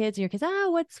talking to your kids and your kids,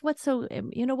 what's so,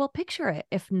 well, picture it.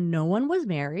 If no one was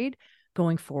married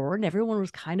going forward and everyone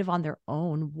was kind of on their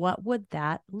own, what would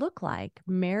that look like?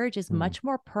 Marriage is much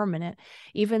more permanent,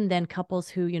 even than couples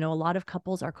who, a lot of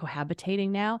couples are cohabitating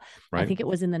now. I think it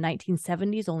was in the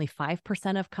 1970s, only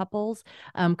 5% of couples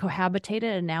cohabitated.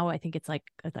 And now I think it's like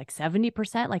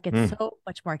 70%. Like it's so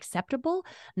much more acceptable,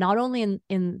 not only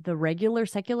in the regular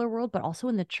secular world, but also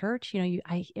in the church.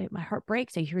 My heart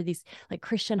breaks. I hear these like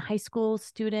Christian high school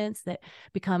students that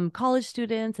become college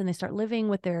students and they start living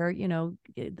with their,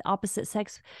 opposite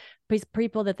sex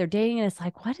people that they're dating, and it's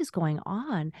like, what is going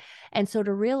on? And so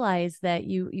to realize that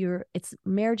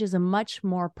marriage is a much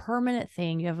more permanent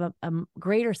thing. You have a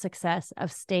greater success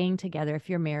of staying together if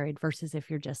you're married versus if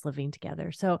you're just living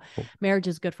together. So marriage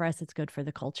is good for us. It's good for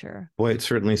the culture. Boy, it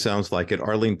certainly sounds like it.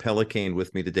 Arlene Pellicane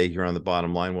with me today here on The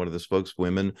Bottom Line, one of the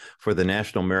spokeswomen for the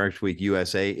National Marriage Week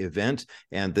USA event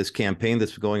and this campaign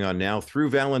that's going on now through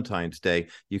Valentine's Day.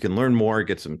 You can learn more,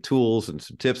 get some tools and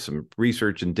some tips, some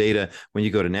research and data when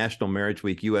you go to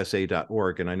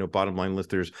nationalmarriageweekusa.org. And I know Bottom Line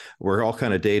listeners, we're all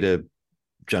kind of data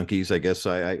junkies, I guess.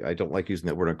 I don't like using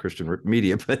that word on Christian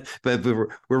media, but we're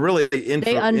really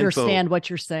they understand what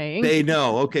you're saying. They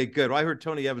know. Okay, good. Well, I heard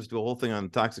Tony Evans do a whole thing on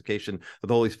intoxication of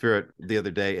the Holy Spirit the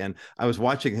other day, and I was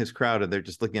watching his crowd, and they're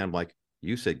just looking at him like,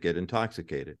 you said get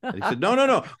intoxicated. And he said,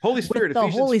 no, Holy Spirit, the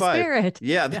Holy 5. Spirit.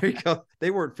 Yeah, there you go.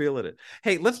 They weren't feeling it.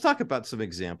 Hey, let's talk about some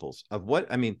examples of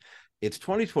it's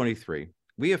 2023.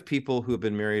 We have people who have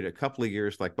been married a couple of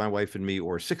years, like my wife and me,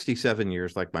 or 67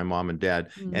 years, like my mom and dad,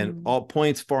 and all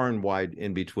points far and wide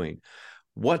in between.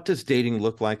 What does dating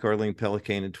look like, Arlene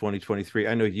Pellicane, in 2023?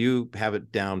 I know you have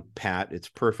it down pat. It's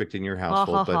perfect in your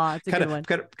household, but kind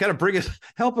of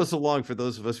help us along for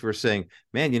those of us who are saying,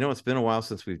 man, it's been a while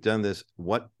since we've done this.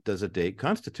 What does a date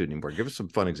constitute anymore? Give us some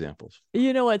fun examples.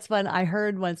 You know what's fun? I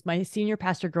heard once my senior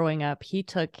pastor growing up, he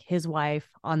took his wife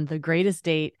on the greatest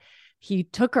date. He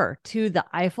took her to the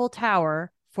Eiffel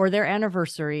Tower for their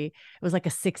anniversary. It was like a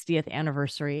 60th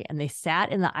anniversary, and they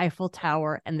sat in the Eiffel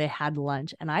Tower and they had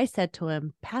lunch. And I said to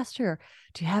him, Pastor,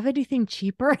 do you have anything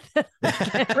cheaper that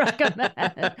I can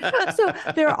recommend? So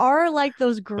there are like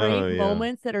those great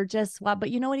moments that are just wow. But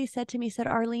you know what he said to me? He said,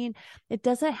 Arlene, it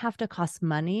doesn't have to cost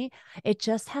money. It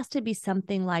just has to be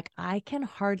something like, I can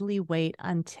hardly wait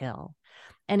until.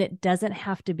 And it doesn't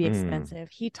have to be expensive.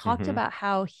 He talked about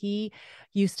how he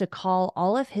used to call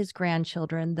all of his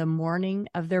grandchildren the morning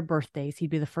of their birthdays.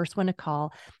 He'd be the first one to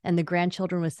call. And the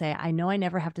grandchildren would say, I know I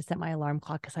never have to set my alarm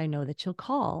clock because I know that you'll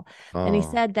call. Oh. And he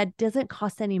said that doesn't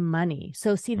cost any money.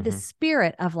 So see, the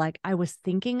spirit of like, I was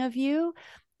thinking of you.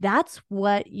 That's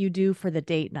what you do for the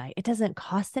date night. It doesn't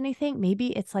cost anything. Maybe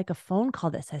it's like a phone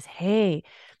call that says, hey,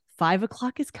 5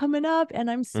 o'clock is coming up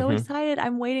and I'm so excited.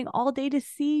 I'm waiting all day to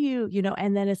see you,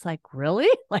 and then it's like, really?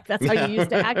 Like that's how you used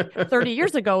to act 30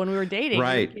 years ago when we were dating.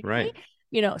 Right.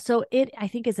 So I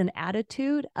think is an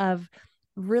attitude of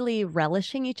really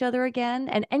relishing each other again.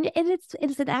 And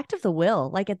it's an act of the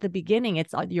will. Like at the beginning,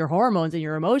 it's your hormones and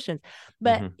your emotions.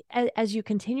 But as you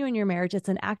continue in your marriage, it's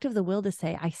an act of the will to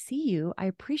say, I see you. I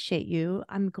appreciate you.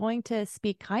 I'm going to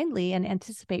speak kindly and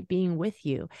anticipate being with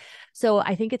you. So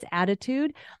I think it's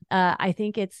attitude. I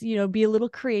think it's, be a little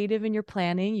creative in your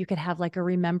planning. You could have like a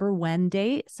remember when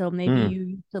date. So maybe you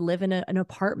used to live in an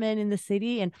apartment in the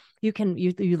city and you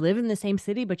live in the same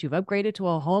city, but you've upgraded to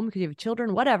a home because you have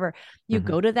children, whatever. You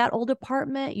go to that old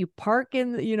apartment, you park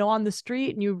in, on the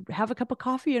street and you have a cup of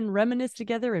coffee and reminisce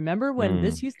together. Remember when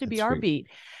this used to be our beat?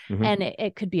 And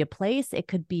it could be a place. It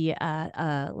could be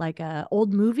like a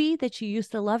old movie that you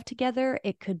used to love together.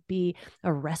 It could be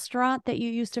a restaurant that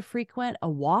you used to frequent, a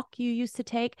walk you used to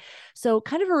take. So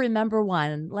kind of a remember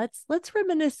one. Let's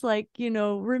reminisce, like,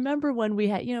 remember when we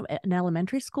had, an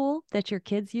elementary school that your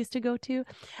kids used to go to.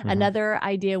 Another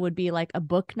idea would be like a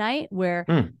book night where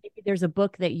maybe there's a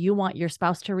book that you want your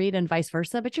spouse to read and vice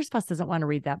versa, but your spouse doesn't want to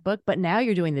read that book. But now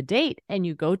you're doing the date and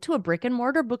you go to a brick and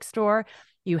mortar bookstore,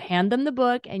 you hand them the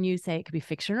book and you say, it could be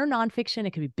fiction or nonfiction.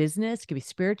 It could be business, it could be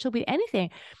spiritual, it could be anything.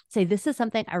 Say, this is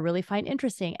something I really find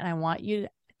interesting and I want you to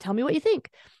tell me what you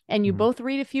think. And you both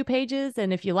read a few pages.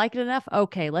 And if you like it enough,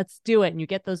 okay, let's do it. And you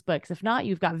get those books. If not,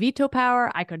 you've got veto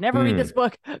power. I could never read this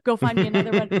book. Go find me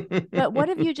another one. But what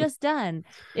have you just done?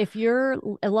 If your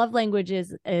love language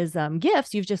is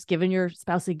gifts, you've just given your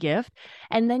spouse a gift.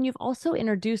 And then you've also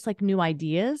introduced like new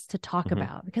ideas to talk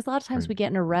about, because a lot of times we get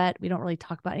in a rut. We don't really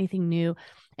talk about anything new.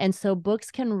 And so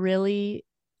books can really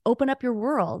open up your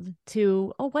world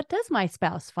to, what does my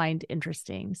spouse find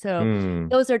interesting? So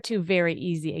those are two very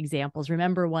easy examples.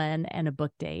 Remember when and a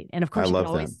book date. And of course, you can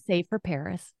always save for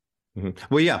Paris.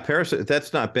 Well, yeah, Paris,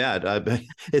 that's not bad.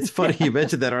 It's funny you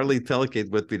mentioned that. Arlene Pellicane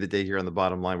with me today here on the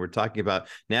Bottom Line. We're talking about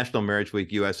National Marriage Week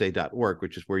USA.org,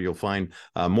 which is where you'll find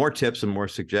more tips and more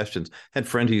suggestions. I had a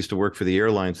friend who used to work for the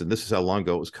airlines, and this is how long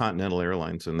ago it was, Continental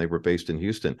Airlines, and they were based in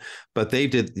Houston. But they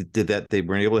did that. They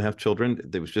weren't able to have children.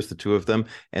 There was just the two of them.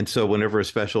 And so whenever a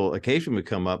special occasion would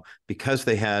come up, because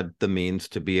they had the means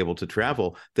to be able to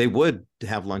travel, they would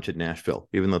have lunch at Nashville,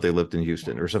 even though they lived in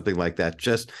Houston or something like that,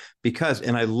 just because.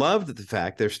 And I love the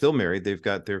fact they're still married.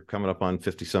 They're coming up on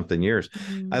 50 something years.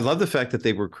 I love the fact that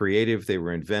they were creative. They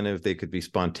were inventive. They could be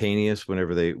spontaneous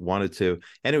whenever they wanted to.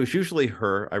 And it was usually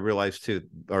her. I realized too,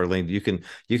 Arlene, you can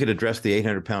address the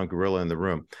 800-pound gorilla in the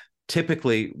room.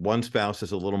 Typically one spouse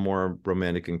is a little more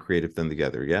romantic and creative than the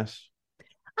other. Yes.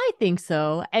 I think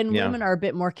so. And women are a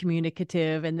bit more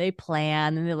communicative and they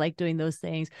plan and they like doing those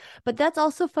things. But that's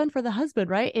also fun for the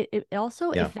husband, right? It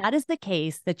also, if that is the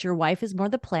case, that your wife is more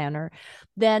the planner,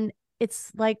 then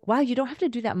it's like, wow, you don't have to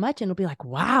do that much. And it'll be like,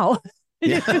 wow.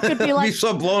 You could be like, be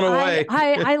so blown away.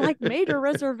 I like made a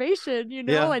reservation,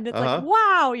 and it's like,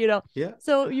 wow, Yeah.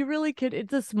 So you really could,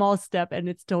 it's a small step and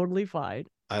it's totally fine.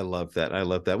 I love that. I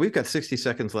love that. We've got 60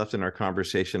 seconds left in our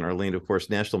conversation, Arlene. Of course,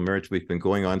 National Marriage Week has been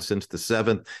going on since the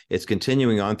 7th. It's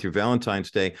continuing on through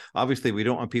Valentine's Day. Obviously, we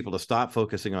don't want people to stop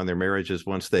focusing on their marriages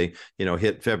once they,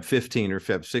 hit Feb 15 or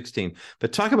Feb 16.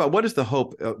 But talk about what is the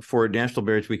hope for National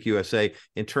Marriage Week USA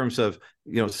in terms of,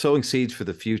 sowing seeds for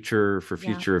the future, for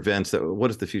future events. What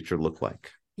does the future look like?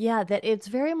 Yeah, that it's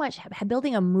very much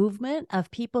building a movement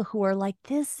of people who are like,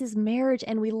 this is marriage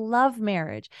and we love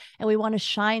marriage and we want to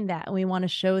shine that and we want to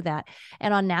show that.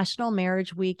 And on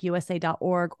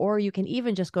nationalmarriageweekusa.org, or you can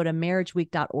even just go to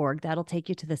marriageweek.org. That'll take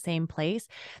you to the same place.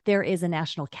 There is a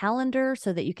national calendar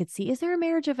so that you could see, is there a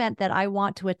marriage event that I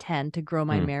want to attend to grow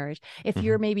my marriage? If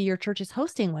maybe your church is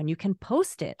hosting one, you can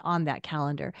post it on that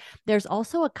calendar. There's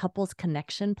also a couples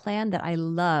connection plan that I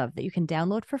love that you can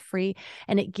download for free.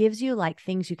 And it gives you like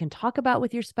things you can talk about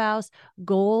with your spouse,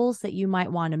 goals that you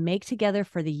might want to make together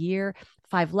for the year,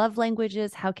 5 love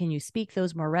languages. How can you speak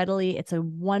those more readily? It's a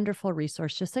wonderful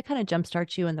resource just to kind of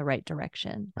jumpstart you in the right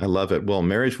direction. I love it. Well,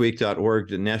 marriageweek.org,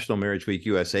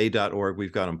 nationalmarriageweekusa.org.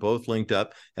 We've got them both linked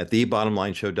up at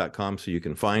thebottomlineshow.com. So you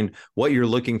can find what you're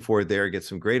looking for there, get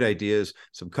some great ideas,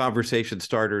 some conversation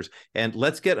starters, and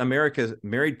let's get America's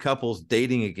married couples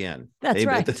dating again. That's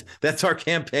right. That's our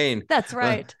campaign. That's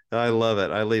right. I love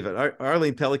it. I leave it.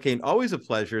 Arlene Pellicane, always a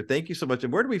pleasure. Thank you so much.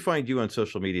 And where do we find you on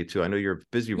social media too? I know you're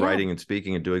busy writing and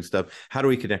speaking and doing stuff. How do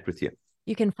we connect with you?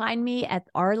 You can find me at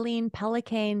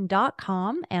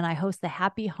arlenepellicane.com, and I host the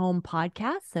Happy Home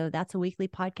podcast. So that's a weekly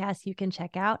podcast you can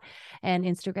check out. And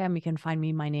Instagram, you can find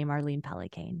me, my name, Arlene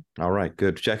Pellicane. All right,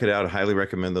 good. Check it out. I highly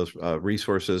recommend those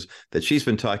resources that she's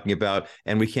been talking about.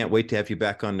 And we can't wait to have you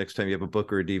back on next time you have a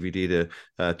book or a DVD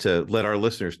to let our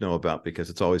listeners know about, because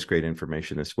it's always great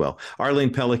information as well. Arlene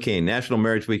Pellicane,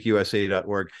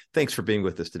 nationalmarriageweekusa.org. Thanks for being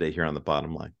with us today here on The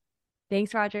Bottom Line.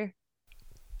 Thanks, Roger.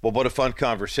 Well, what a fun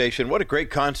conversation. What a great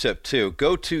concept, too.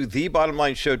 Go to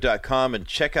thebottomlineshow.com and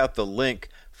check out the link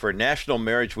for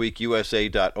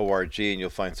nationalmarriageweekusa.org, and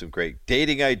you'll find some great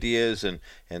dating ideas and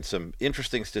some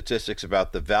interesting statistics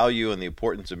about the value and the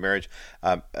importance of marriage.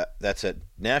 That's at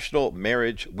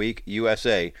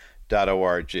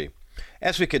nationalmarriageweekusa.org.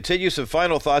 As we continue, some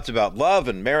final thoughts about love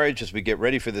and marriage as we get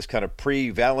ready for this kind of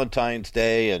pre-Valentine's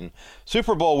Day and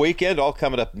Super Bowl weekend, all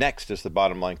coming up next as The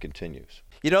Bottom Line continues.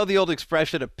 You know the old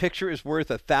expression, a picture is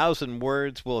worth 1,000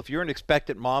 words? Well, if you're an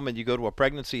expectant mom and you go to a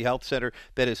pregnancy health center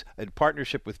that is in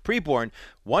partnership with Preborn,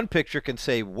 one picture can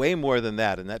say way more than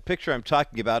that. And that picture I'm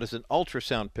talking about is an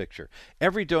ultrasound picture.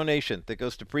 Every donation that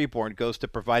goes to Preborn goes to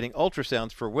providing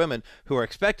ultrasounds for women who are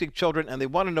expecting children, and they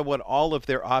want to know what all of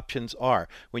their options are.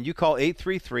 When you call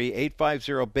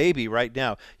 833-850-BABY right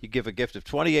now, you give a gift of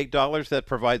 $28 that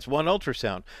provides one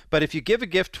ultrasound. But if you give a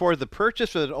gift toward the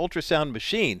purchase of an ultrasound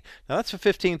machine, now that's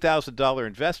a $15,000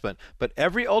 investment, but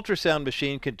every ultrasound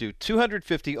machine can do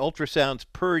 250 ultrasounds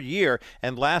per year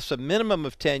and lasts a minimum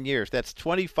of 10 years. That's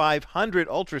 2,500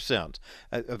 ultrasounds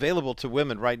available to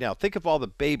women right now. Think of all the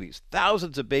babies,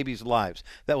 thousands of babies' lives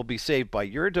that will be saved by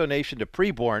your donation to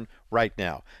Preborn right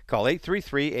now. Call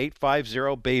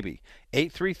 833-850-BABY.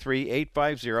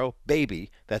 833-850-BABY.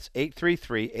 That's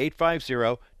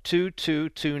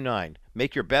 833-850-2229.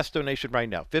 Make your best donation right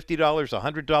now. $50,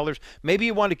 $100. Maybe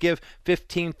you want to give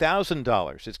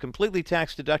 $15,000. It's completely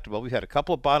tax deductible. We've had a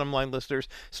couple of Bottom Line listeners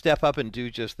step up and do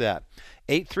just that.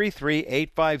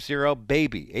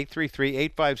 833-850-BABY.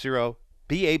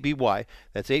 833-850-BABY.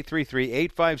 That's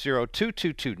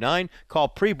 833-850-2229. Call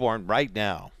Preborn right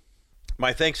now.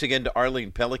 My thanks again to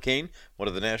Arlene Pellicane, one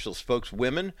of the national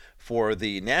spokeswomen for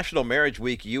the National Marriage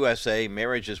Week USA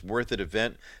Marriage is Worth It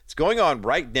event. It's going on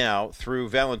right now through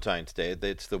Valentine's Day.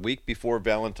 It's the week before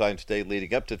Valentine's Day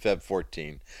leading up to Feb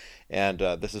 14. And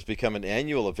this has become an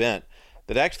annual event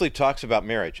that actually talks about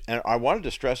marriage. And I wanted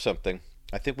to stress something.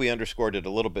 I think we underscored it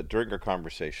a little bit during our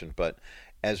conversation, but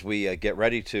as we get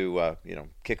ready to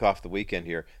kick off the weekend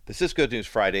here, this is Good News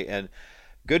Friday, and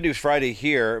Good News Friday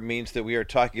here means that we are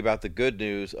talking about the good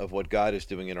news of what God is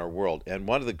doing in our world. And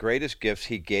one of the greatest gifts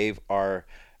he gave our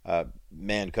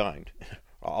mankind,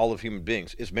 all of human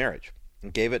beings, is marriage. He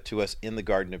gave it to us in the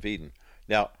Garden of Eden.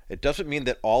 Now, it doesn't mean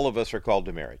that all of us are called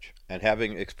to marriage. And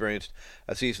having experienced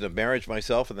a season of marriage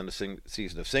myself and then a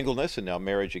season of singleness and now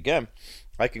marriage again,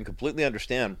 I can completely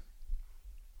understand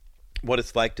what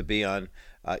it's like to be on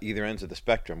either ends of the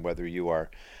spectrum, whether you are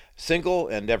single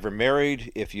and never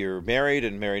married, if you're married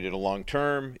and married in a long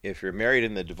term, if you're married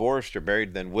and then divorced or married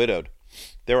and then widowed.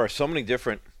 There are so many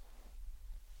different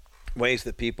ways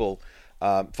that people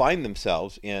find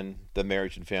themselves in the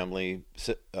marriage and family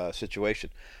situation.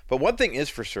 But one thing is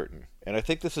for certain, and I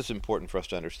think this is important for us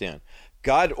to understand.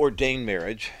 God ordained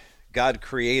marriage. God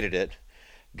created it.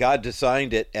 God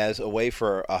designed it as a way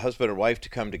for a husband and wife to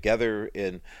come together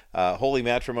in holy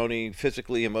matrimony,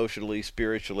 physically, emotionally,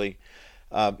 spiritually.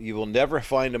 You will never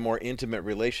find a more intimate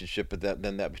relationship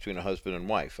than that between a husband and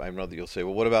wife. I know that you'll say,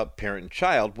 well, what about parent and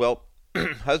child? Well,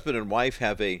 husband and wife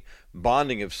have a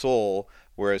bonding of soul,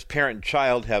 whereas parent and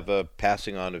child have a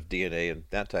passing on of DNA and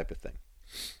that type of thing.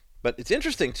 But it's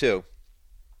interesting, too,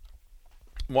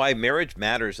 why marriage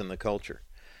matters in the culture.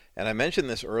 And I mentioned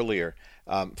this earlier.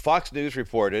 Fox News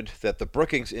reported that the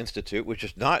Brookings Institute, which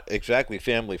is not exactly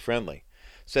family friendly,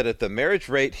 said that the marriage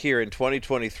rate here in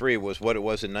 2023 was what it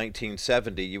was in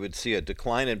 1970. You would see a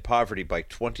decline in poverty by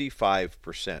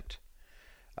 25%.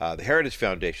 The Heritage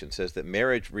Foundation says that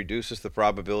marriage reduces the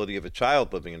probability of a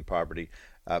child living in poverty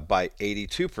by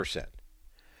 82%.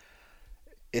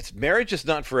 Marriage is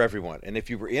not for everyone. And if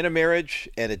you were in a marriage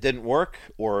and it didn't work,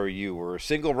 or you were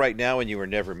single right now and you were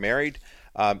never married,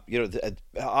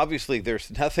 obviously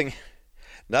there's nothing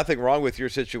wrong with your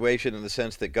situation in the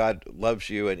sense that God loves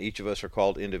you, and each of us are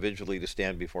called individually to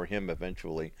stand before him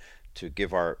eventually to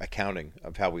give our accounting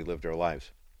of how we lived our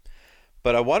lives.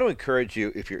 But I want to encourage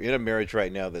you, if you're in a marriage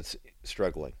right now that's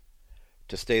struggling,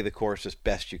 to stay the course as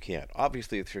best you can.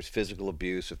 Obviously, if there's physical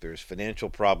abuse, if there's financial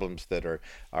problems that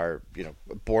are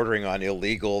bordering on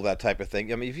illegal, that type of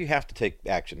thing. I mean, if you have to take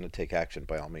action, then take action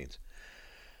by all means.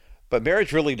 But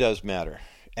marriage really does matter.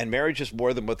 And marriage is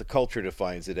more than what the culture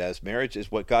defines it as. Marriage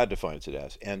is what God defines it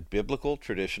as. And biblical,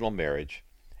 traditional marriage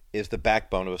is the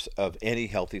backbone of any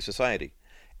healthy society.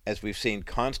 As we've seen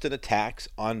constant attacks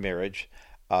on marriage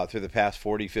through the past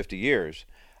 40, 50 years,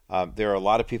 there are a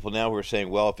lot of people now who are saying,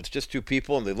 well, if it's just two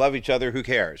people and they love each other, who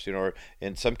cares? Or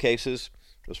in some cases,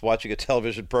 I was watching a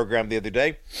television program the other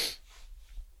day.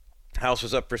 House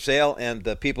was up for sale, and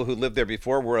the people who lived there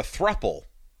before were a throuple.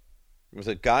 It was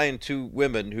a guy and two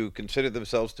women who considered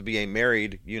themselves to be a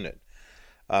married unit.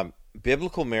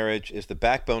 Biblical marriage is the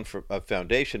backbone of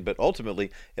foundation, but ultimately,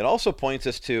 it also points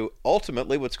us to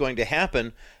ultimately what's going to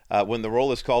happen when the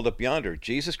roll is called up yonder.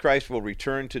 Jesus Christ will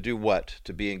return to do what?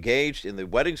 To be engaged in the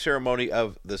wedding ceremony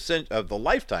of the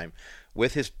lifetime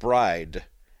with his bride,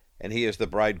 and he is the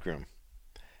bridegroom.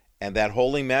 And that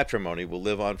holy matrimony will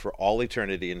live on for all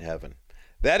eternity in heaven.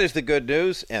 That is the good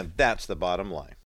news, and that's the bottom line.